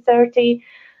 2030.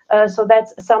 So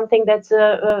that's something that's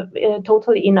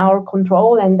totally in our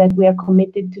control and that we are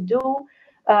committed to do.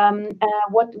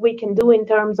 What we can do in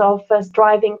terms of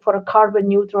striving for a carbon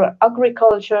neutral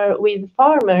agriculture with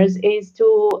farmers is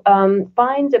to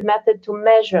find a method to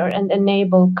measure and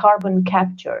enable carbon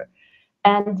capture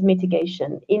and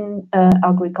mitigation in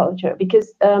agriculture,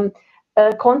 because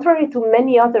contrary to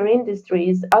many other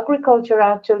industries, agriculture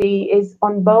actually is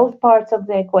on both parts of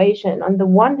the equation. On the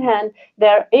one hand,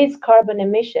 there is carbon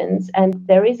emissions and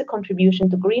there is a contribution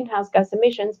to greenhouse gas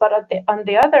emissions, but on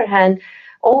the other hand,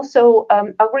 also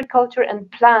agriculture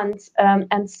and plants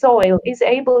and soil is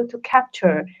able to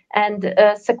capture and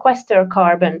sequester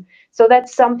carbon. So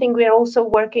that's something we're also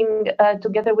working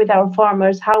together with our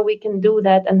farmers, how we can do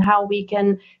that and how we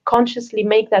can consciously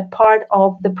make that part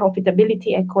of the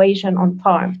profitability equation on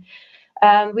farm.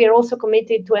 We are also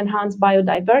committed to enhance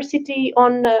biodiversity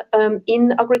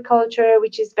in agriculture,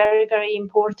 which is very, very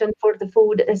important for the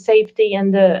food safety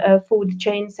and the food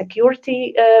chain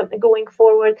security going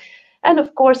forward. And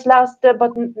of course, last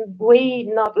but way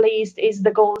not least is the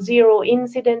goal 0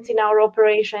 incidents in our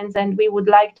operations. And we would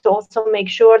like to also make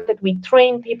sure that we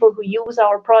train people who use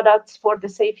our products for the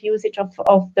safe usage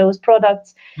of those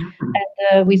products.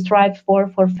 And we strive for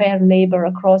fair labor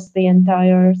across the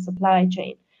entire supply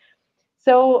chain.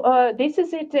 So this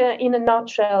is it in a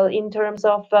nutshell in terms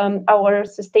of our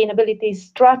sustainability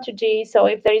strategy. So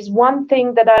if there is one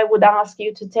thing that I would ask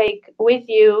you to take with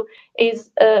you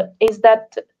is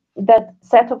that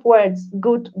set of words,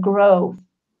 good growth.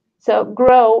 So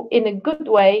grow in a good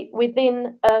way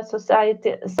within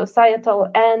societal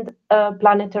and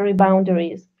planetary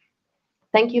boundaries.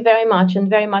 Thank you very much, and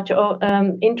very much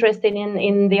interested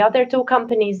in the other 2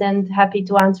 companies, and happy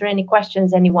to answer any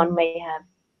questions anyone may have,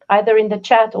 either in the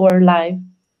chat or live.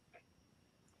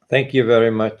 Thank you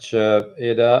very much,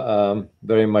 Ida.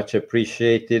 Very much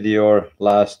appreciated your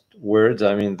last words.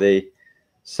 I mean, they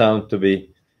sound to be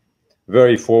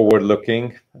very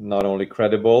forward-looking, not only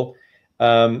credible.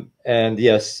 And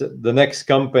yes, the next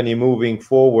company moving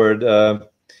forward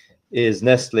is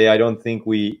Nestle. I don't think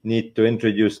we need to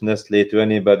introduce Nestle to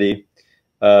anybody.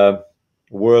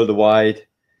 Worldwide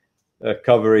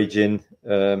coverage in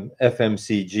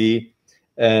FMCG.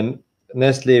 And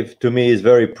Nestle, to me, is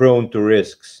very prone to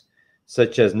risks,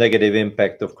 such as negative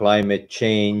impact of climate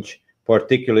change,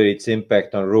 particularly its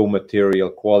impact on raw material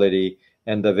quality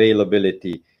and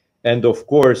availability. And of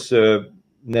course,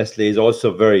 Nestle is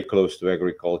also very close to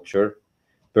agriculture,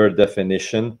 per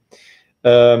definition.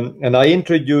 And I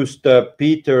introduced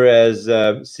Peter as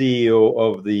CEO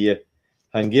of the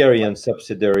Hungarian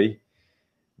subsidiary,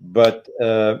 but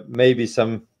maybe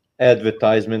some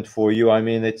advertisement for you. I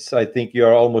mean, I think you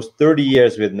are almost 30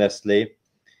 years with Nestle,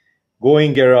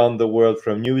 going around the world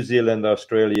from New Zealand,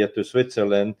 Australia to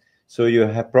Switzerland. So you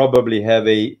probably have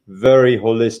a very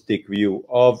holistic view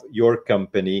of your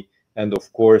company, and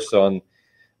of course on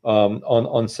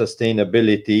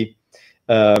sustainability.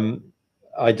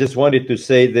 I just wanted to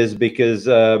say this because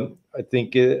I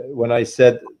think when I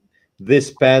said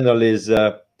this panel is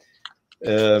a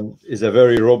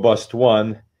very robust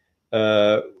one,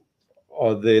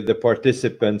 or the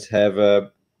participants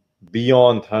have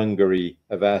beyond Hungary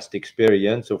a vast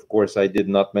experience. Of course, I did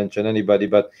not mention anybody,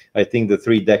 but I think the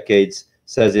 3 decades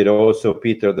says it also.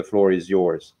 Peter, the floor is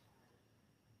yours.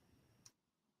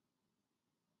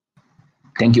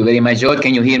 Thank you very much, George.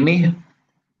 Can you hear me?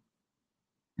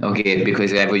 Okay,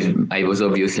 because I was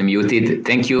obviously muted.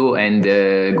 Thank you, and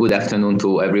good afternoon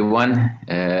to everyone.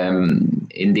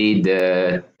 Indeed,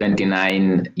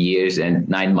 29 years and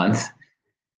 9 months.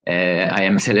 I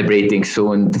am celebrating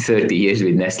soon 30 years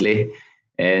with Nestlé,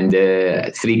 and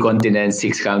 3 continents,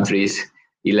 6 countries,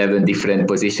 11 different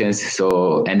positions.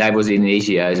 So, and I was in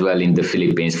Asia as well, in the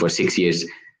Philippines for 6 years.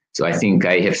 So I think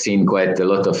I have seen quite a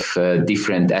lot of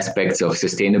different aspects of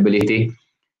sustainability.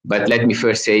 But let me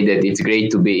first say that it's great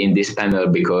to be in this panel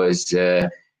because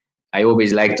I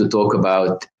always like to talk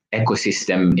about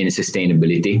ecosystem in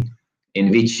sustainability,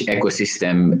 in which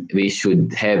ecosystem we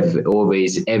should have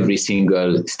always every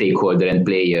single stakeholder and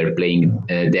player playing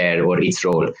their or its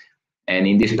role. And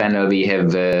in this panel, we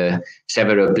have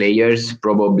several players.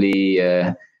 Probably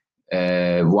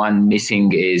one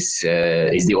missing is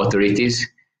the authorities,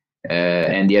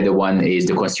 and the other one is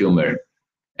the consumer.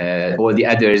 All the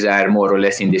others are more or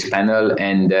less in this panel.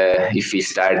 And if we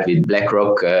start with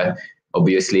BlackRock,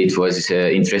 obviously it was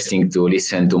interesting to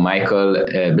listen to Michael.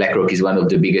 BlackRock is one of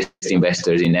the biggest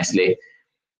investors in Nestlé.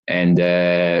 And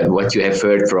what you have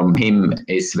heard from him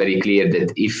is very clear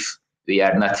that if we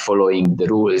are not following the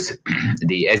rules,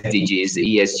 the SDGs,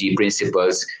 the ESG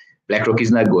principles, BlackRock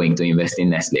is not going to invest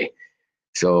in Nestlé.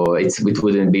 So it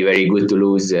wouldn't be very good to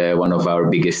lose one of our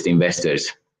biggest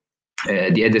investors.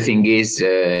 The other thing is,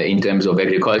 in terms of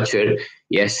agriculture,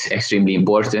 yes, extremely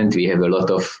important. We have a lot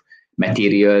of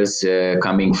materials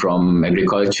coming from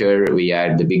agriculture. We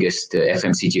are the biggest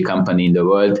FMCG company in the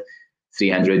world,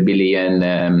 300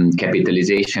 billion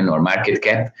capitalization or market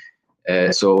cap.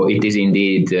 So it is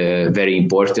indeed very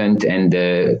important. And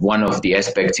one of the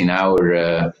aspects in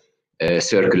our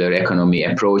circular economy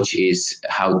approach is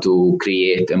how to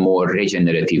create a more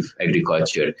regenerative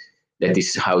agriculture. That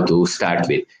is how to start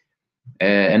with.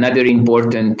 Another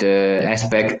important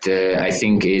aspect, I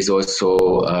think, is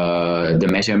also the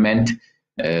measurement.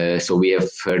 So we have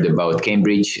heard about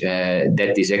Cambridge.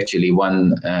 That is actually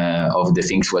one of the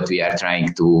things what we are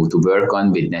trying to work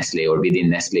on with Nestlé or within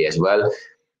Nestlé as well.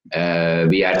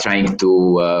 We are trying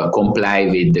to comply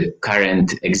with the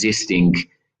current existing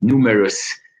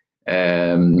numerous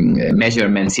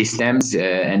measurement systems,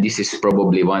 and this is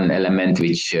probably one element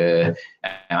which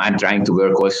I'm trying to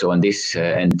work also on this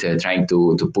and trying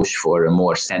to push for a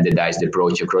more standardized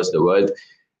approach across the world,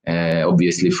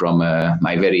 obviously from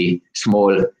my very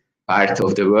small part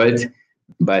of the world.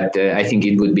 But I think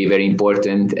it would be very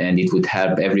important, and it would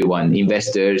help everyone,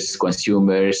 investors,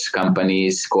 consumers,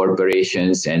 companies,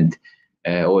 corporations, and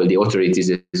all the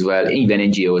authorities as well, even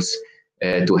NGOs,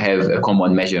 to have a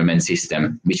common measurement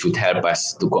system, which would help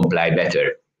us to comply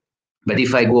better. But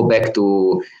if I go back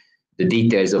to the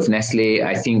details of Nestlé,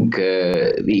 I think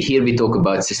here we talk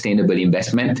about sustainable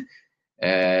investment,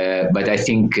 but I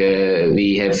think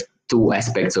we have 2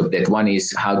 aspects of that. One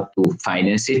is how to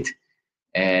finance it,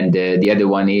 and the other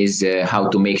one is how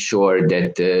to make sure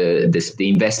that the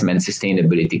investment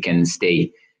sustainability can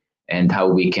stay, and how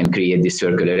we can create this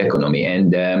circular economy.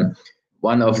 And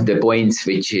one of the points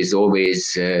which is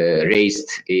always raised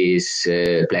is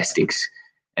plastics.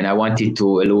 And I wanted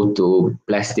to allude to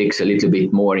plastics a little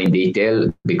bit more in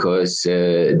detail, because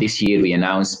this year we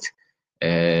announced,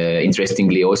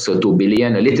 interestingly, also 2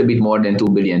 billion, a little bit more than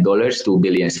 $2 billion, 2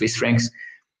 billion Swiss francs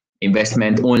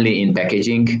investment only in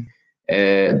packaging,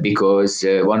 because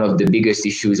one of the biggest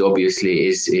issues obviously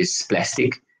is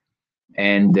plastic.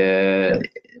 And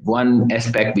one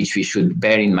aspect which we should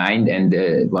bear in mind,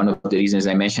 and one of the reasons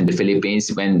I mentioned the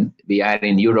Philippines, when we are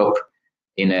in Europe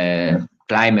in a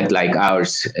climate like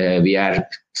ours, we are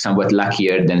somewhat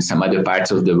luckier than some other parts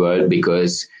of the world,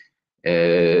 because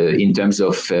in terms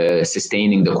of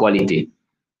sustaining the quality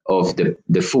of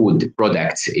the food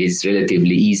products is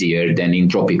relatively easier than in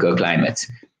tropical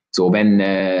climates. So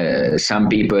when some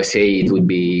people say it would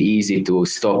be easy to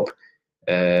stop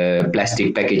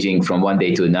plastic packaging from one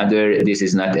day to another, this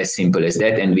is not as simple as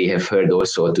that. And we have heard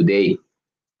also today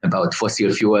about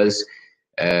fossil fuels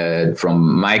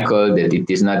from Michael, that it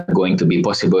is not going to be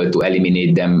possible to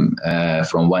eliminate them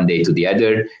from one day to the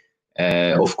other.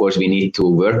 Of course, we need to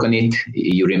work on it.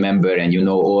 You remember and you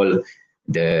know all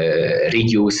the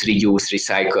reduce,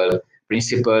 recycle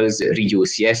principles,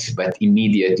 reduce, yes, but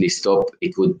immediately stop.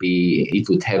 It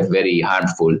would have very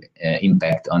harmful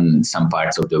impact on some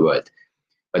parts of the world.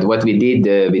 But what we did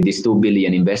with this 2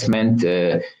 billion investment,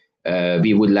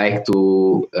 we would like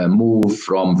to move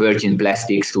from virgin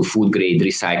plastics to food grade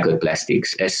recycled plastics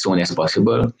as soon as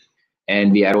possible.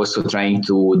 And we are also trying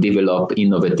to develop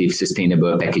innovative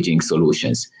sustainable packaging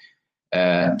solutions.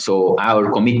 So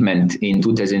our commitment in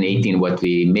 2018, what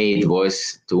we made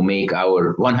was to make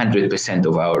our 100%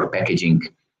 of our packaging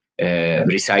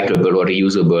recyclable or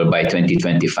reusable by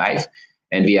 2025.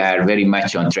 And we are very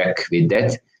much on track with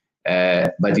that.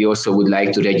 But we also would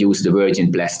like to reduce the virgin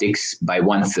plastics by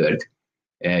 1/3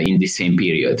 in the same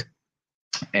period.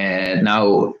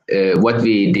 Now, what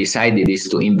we decided is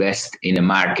to invest in a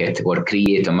market or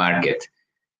create a market,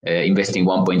 investing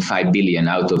 1.5 billion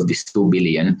out of this 2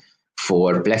 billion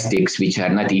for plastics which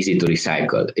are not easy to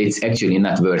recycle. It's actually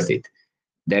not worth it.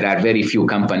 There are very few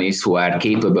companies who are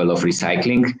capable of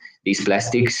recycling these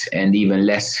plastics, and even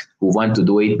less who want to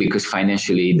do it because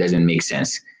financially it doesn't make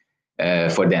sense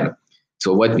for them.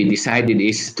 So what we decided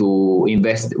is to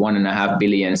invest 1.5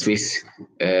 billion Swiss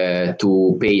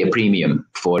to pay a premium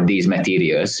for these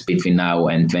materials between now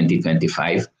and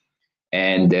 2025.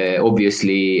 And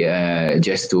obviously,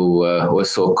 just to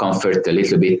also comfort a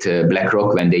little bit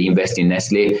BlackRock when they invest in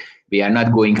Nestlé, we are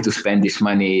not going to spend this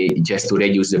money just to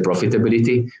reduce the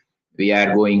profitability. We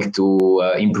are going to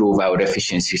improve our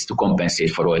efficiencies to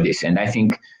compensate for all this. And I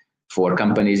think for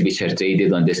companies which are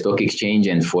traded on the stock exchange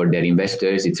and for their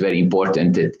investors, it's very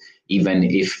important that even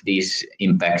if these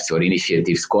impacts or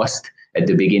initiatives cost at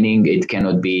the beginning, it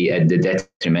cannot be at the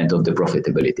detriment of the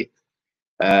profitability.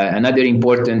 Another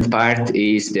important part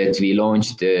is that we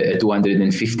launched a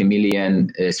 250 million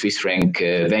Swiss franc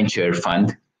venture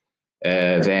fund,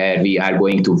 where we are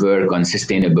going to work on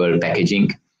sustainable packaging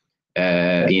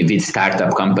with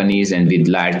startup companies and with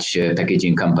large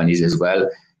packaging companies as well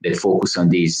that focus on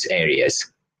these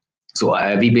areas. So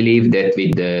we believe that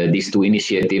with these two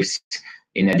initiatives,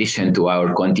 in addition to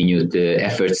our continued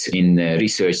efforts in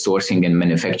research, sourcing, and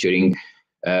manufacturing,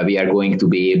 we are going to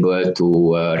be able to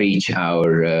reach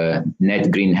our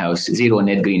zero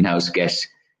net greenhouse gas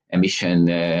emission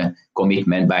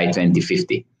commitment by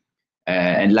 2050.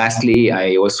 And lastly,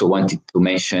 I also wanted to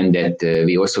mention that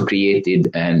we also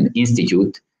created an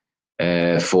institute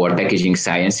for packaging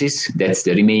sciences. That's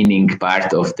the remaining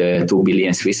part of the 2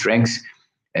 billion Swiss francs.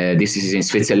 This is in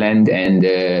Switzerland, and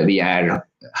we are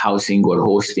housing or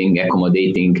hosting,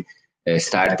 accommodating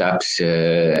startups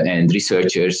and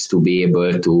researchers to be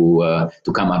able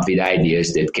to come up with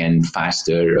ideas that can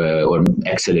faster or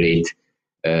accelerate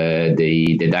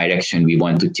the direction we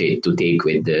want to take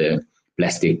with the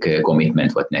plastic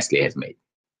commitment what Nestlé has made.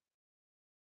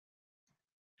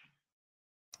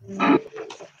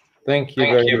 Thank you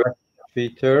very much,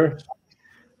 Peter.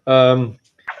 And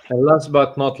last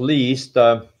but not least,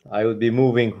 I will be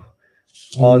moving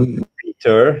on to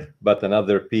Peter, but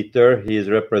another Peter. He is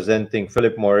representing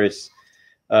Philip Morris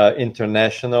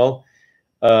International.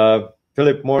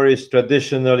 Philip Morris,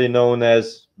 traditionally known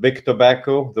as Big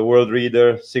Tobacco, the world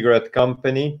leader cigarette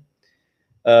company.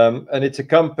 And it's a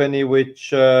company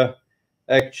which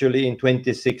actually in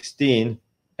 2016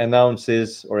 announced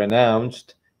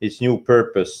its new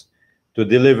purpose to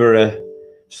deliver a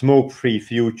smoke-free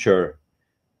future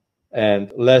and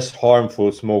less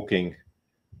harmful smoking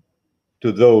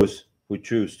to those who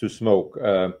choose to smoke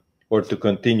or to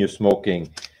continue smoking.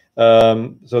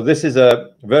 So this is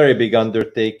a very big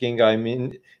undertaking. I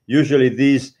mean, usually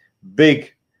these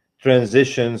big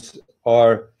transitions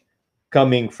are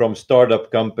coming from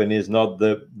startup companies, not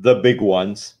the big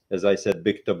ones, as I said,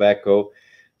 Big Tobacco.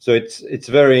 So it's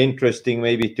very interesting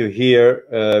maybe to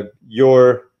hear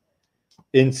your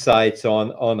insights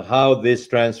on how this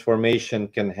transformation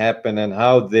can happen and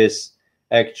how this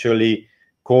actually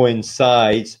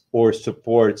coincides or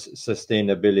supports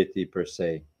sustainability per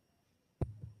se.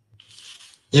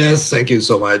 Yes, thank you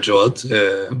so much, Jolt,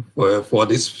 for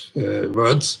these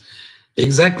words.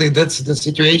 Exactly, that's the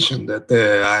situation that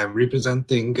I'm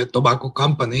representing a tobacco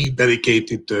company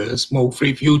dedicated to a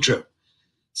smoke-free future.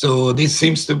 So this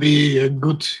seems to be a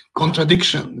good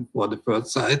contradiction for the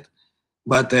first sight,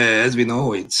 but as we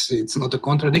know, it's not a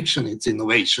contradiction, it's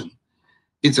innovation.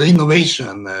 It's an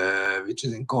innovation which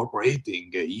is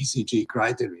incorporating ESG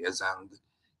criteria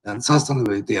and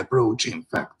sustainability approach, in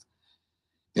fact.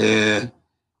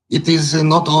 It is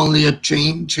not only a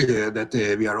change that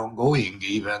we are ongoing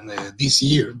even this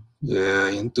year.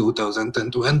 in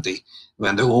 2020,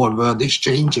 when the whole world is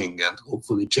changing and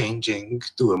hopefully changing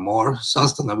to a more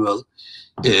sustainable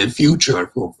future.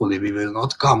 Hopefully we will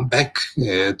not come back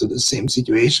to the same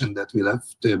situation that we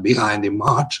left behind in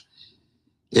March.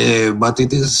 But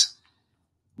it is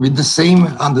with the same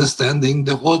understanding,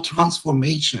 the whole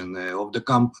transformation of the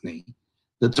company,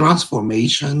 the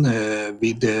transformation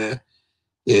with the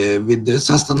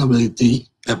sustainability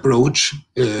approach,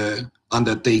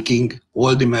 undertaking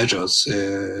all the measures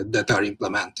that are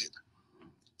implemented.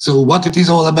 So what it is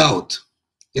all about?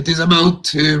 It is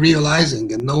about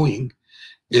realizing and knowing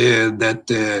that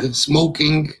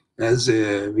smoking, as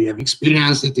we have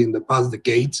experienced it in the past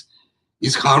decades,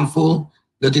 is harmful,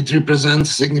 that it represents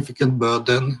a significant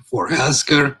burden for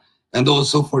healthcare and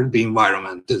also for the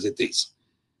environment as it is.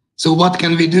 So what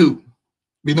can we do?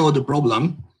 We know the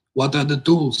problem. What are the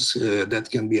tools that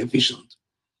can be efficient?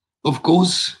 Of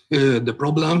course, the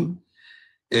problem,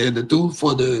 the tool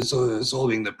for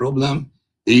solving the problem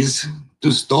is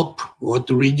to stop or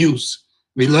to reduce.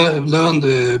 We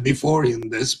learned before in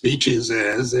the speeches,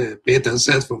 as Peter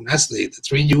said from Nestle,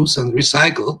 that reduce and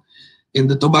recycle. In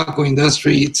the tobacco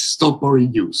industry, it's stop or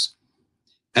reduce.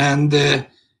 And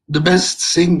the best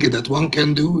thing that one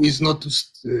can do is not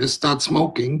to start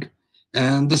smoking.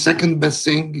 And the second best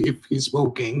thing, if he's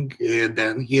smoking,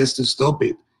 then he has to stop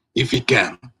it if he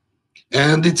can.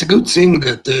 And it's a good thing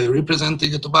that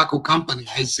representing a tobacco company,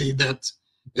 I say that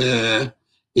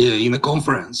in a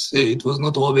conference. It was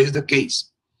not always the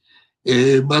case.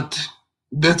 But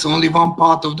that's only one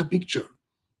part of the picture.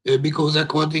 Because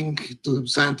according to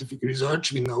scientific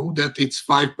research, we know that it's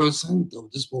 5%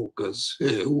 of the smokers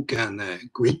who can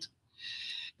quit.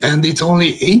 And it's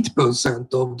only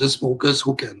 8% of the smokers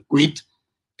who can quit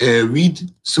with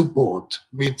support,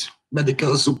 with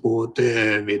medical support,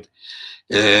 with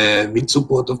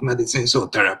support of medicines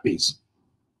or therapies.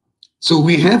 So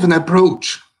we have an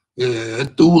approach, a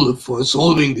tool for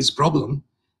solving this problem,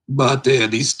 but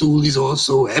this tool is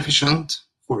also efficient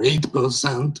for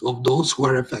 8% of those who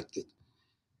are affected.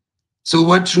 So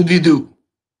what should we do?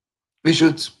 We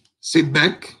should sit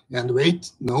back and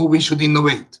wait? No, we should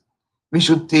innovate. We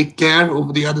should take care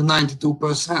of the other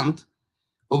 92%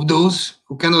 of those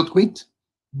who cannot quit,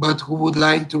 but who would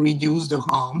like to reduce the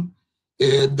harm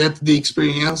that they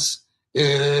experience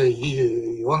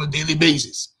on a daily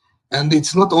basis. And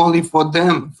it's not only for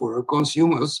them, for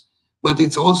consumers, but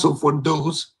it's also for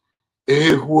those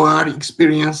who are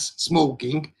experiencing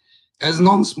smoking as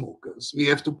non-smokers. We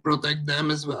have to protect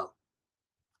them as well.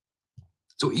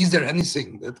 So is there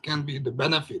anything that can be the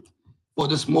benefit for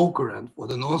the smoker and for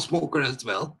the non-smoker as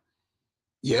well?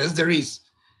 Yes, there is.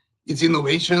 It's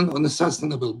innovation on a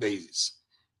sustainable basis.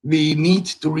 We need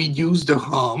to reduce the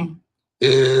harm,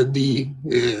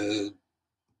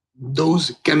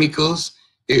 those chemicals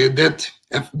that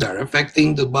are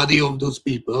affecting the body of those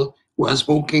people who are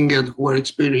smoking and who are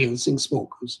experiencing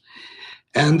smokers.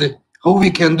 And how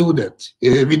we can do that?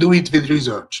 We do it with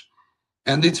research.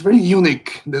 And it's very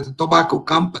unique that a tobacco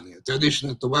company, a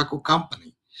traditional tobacco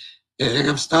company,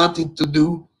 have started to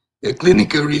do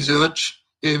clinical research,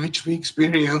 which we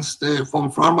experienced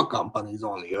from pharma companies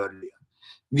only earlier.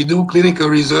 We do clinical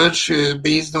research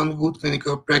based on good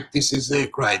clinical practices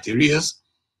criteria.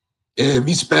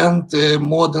 We spent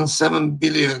more than $7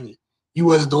 billion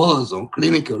on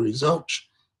clinical research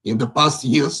in the past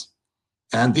years.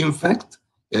 And in fact,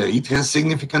 it has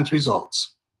significant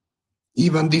results.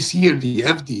 Even this year, the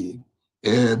FDA,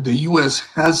 the US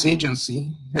Health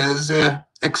Agency, has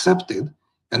accepted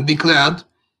and declared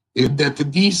that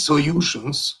these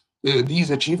solutions,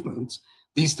 these achievements,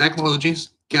 these technologies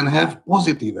can have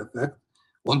positive effect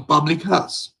on public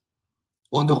health,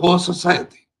 on the whole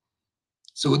society.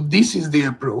 So this is the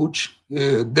approach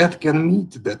that can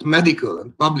meet that medical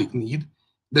and public need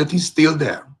that is still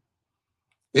there.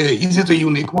 Is it a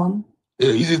unique one?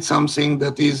 Is it something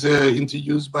that is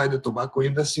introduced by the tobacco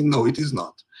industry? No, it is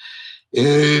not.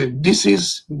 This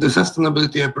is the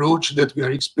sustainability approach that we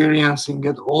are experiencing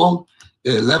at all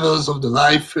levels of the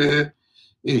life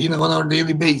on our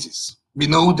daily basis. We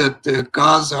know that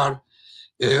cars are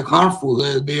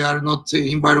harmful, they are not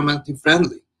environmentally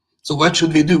friendly. So what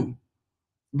should we do?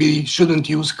 We shouldn't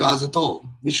use cars at all.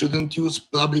 We shouldn't use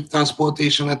public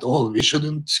transportation at all. We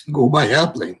shouldn't go by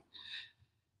airplane.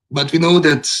 But we know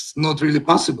that's not really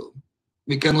possible.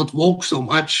 We cannot walk so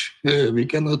much. We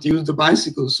cannot use the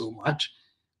bicycle so much.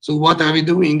 So what are we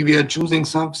doing? We are choosing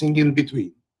something in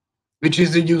between, which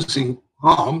is reducing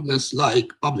harm, just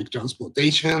like public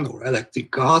transportation or electric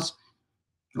cars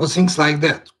or things like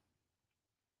that.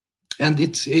 And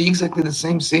it's exactly the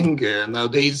same thing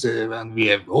nowadays when we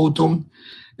have autumn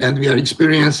and we are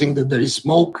experiencing that there is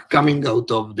smoke coming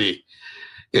out of the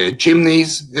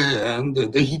chimneys, and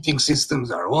the heating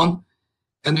systems are on.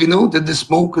 And we know that the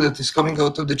smoke that is coming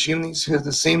out of the chimneys has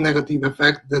the same negative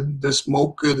effect that the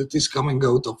smoke that is coming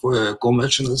out of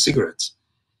conventional cigarettes.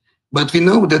 But we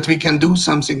know that we can do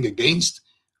something against.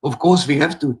 Of course, we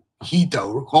have to heat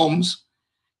our homes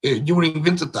during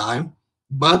winter time,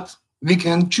 but we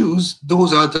can choose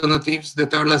those alternatives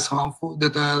that are less harmful,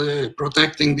 that are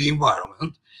protecting the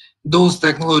environment. Those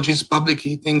technologies, public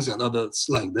heatings and others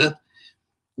like that,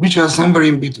 which are somewhere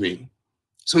in between.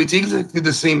 So it's exactly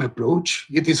the same approach.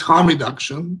 It is harm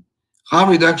reduction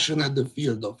at the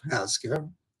field of healthcare,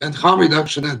 and harm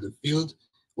reduction at the field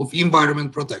of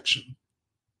environment protection.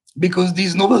 Because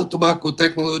these novel tobacco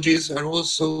technologies are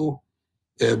also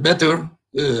better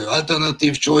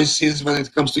alternative choices when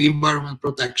it comes to environment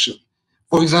protection.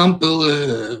 For example,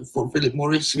 for Philip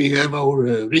Morris, we have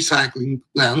our recycling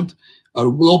plant, our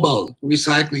global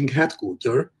recycling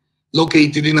headquarters,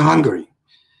 located in Hungary,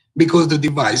 because the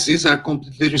devices are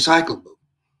completely recyclable.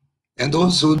 And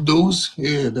also those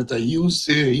that are used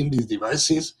in these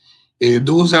devices,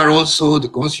 those are also the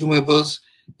consumables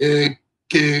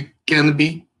can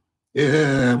be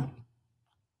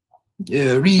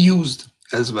reused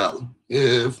as well,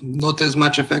 not as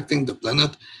much affecting the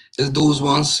planet as those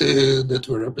ones that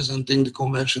were representing the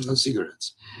conventional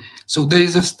cigarettes. So there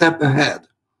is a step ahead.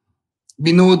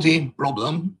 We know the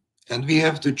problem, and we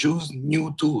have to choose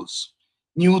new tools.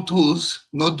 New tools,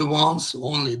 not the ones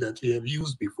only that we have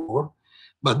used before,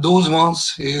 but those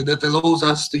ones that allows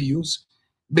us to use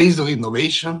based on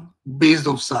innovation, based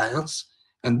on science,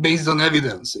 and based on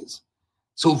evidences.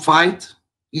 So fight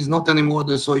is not anymore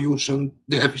the solution,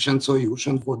 the efficient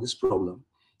solution for this problem.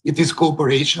 It is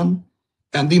cooperation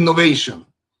and innovation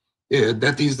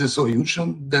that is the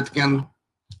solution that can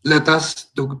let us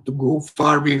to go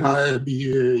far behind,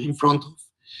 in front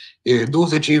of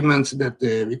those achievements that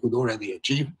we could already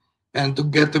achieve, and to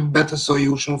get a better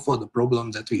solution for the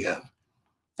problem that we have.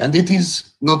 And it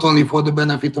is not only for the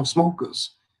benefit of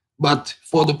smokers, but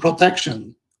for the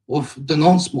protection of the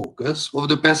non-smokers, of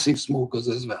the passive smokers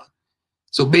as well.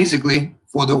 So basically,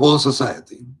 for the whole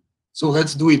society. So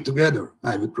let's do it together.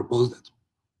 I would propose that.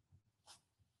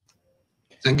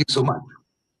 Thank you so much.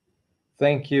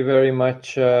 Thank you very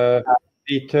much,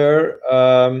 Peter.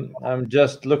 I'm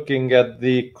just looking at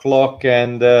the clock,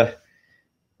 and the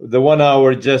 1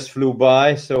 hour just flew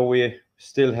by, so we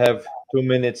still have 2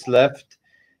 minutes left.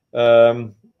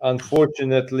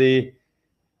 Unfortunately,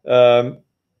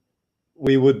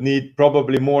 we would need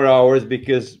probably more hours,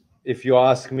 because if you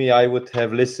ask me, I would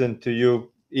have listened to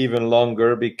you even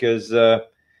longer, because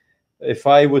if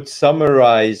I would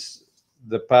summarize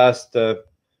the past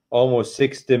almost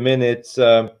 60 minutes,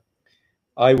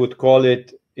 I would call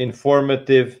it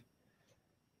informative,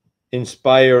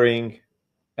 inspiring,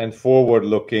 and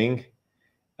forward-looking.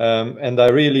 And I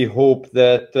really hope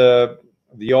that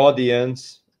the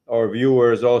audience or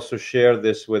viewers also share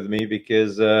this with me,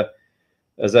 because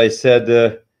as I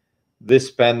said,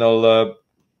 this panel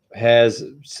has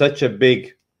such a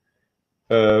big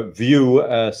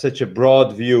view, such a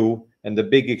broad view, and a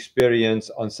big experience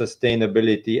on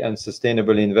sustainability and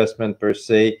sustainable investment per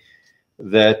se,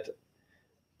 that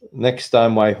next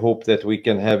time I hope that we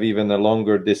can have even a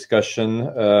longer discussion.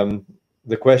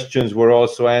 The questions were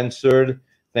also answered.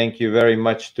 Thank you very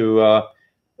much to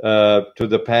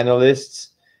the panelists.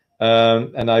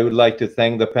 And I would like to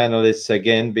thank the panelists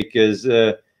again, because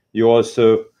you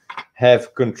also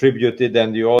have contributed,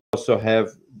 and you also have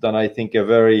done, I think, a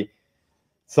very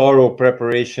thorough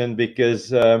preparation,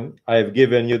 because I've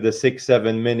given you the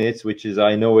 6-7 minutes, which is,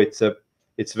 I know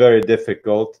it's very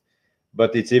difficult,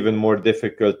 but it's even more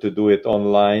difficult to do it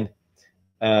online,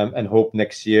 and hope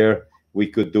next year we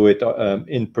could do it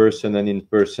in person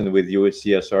with you at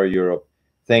CSR Europe.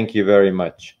 Thank you very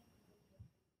much.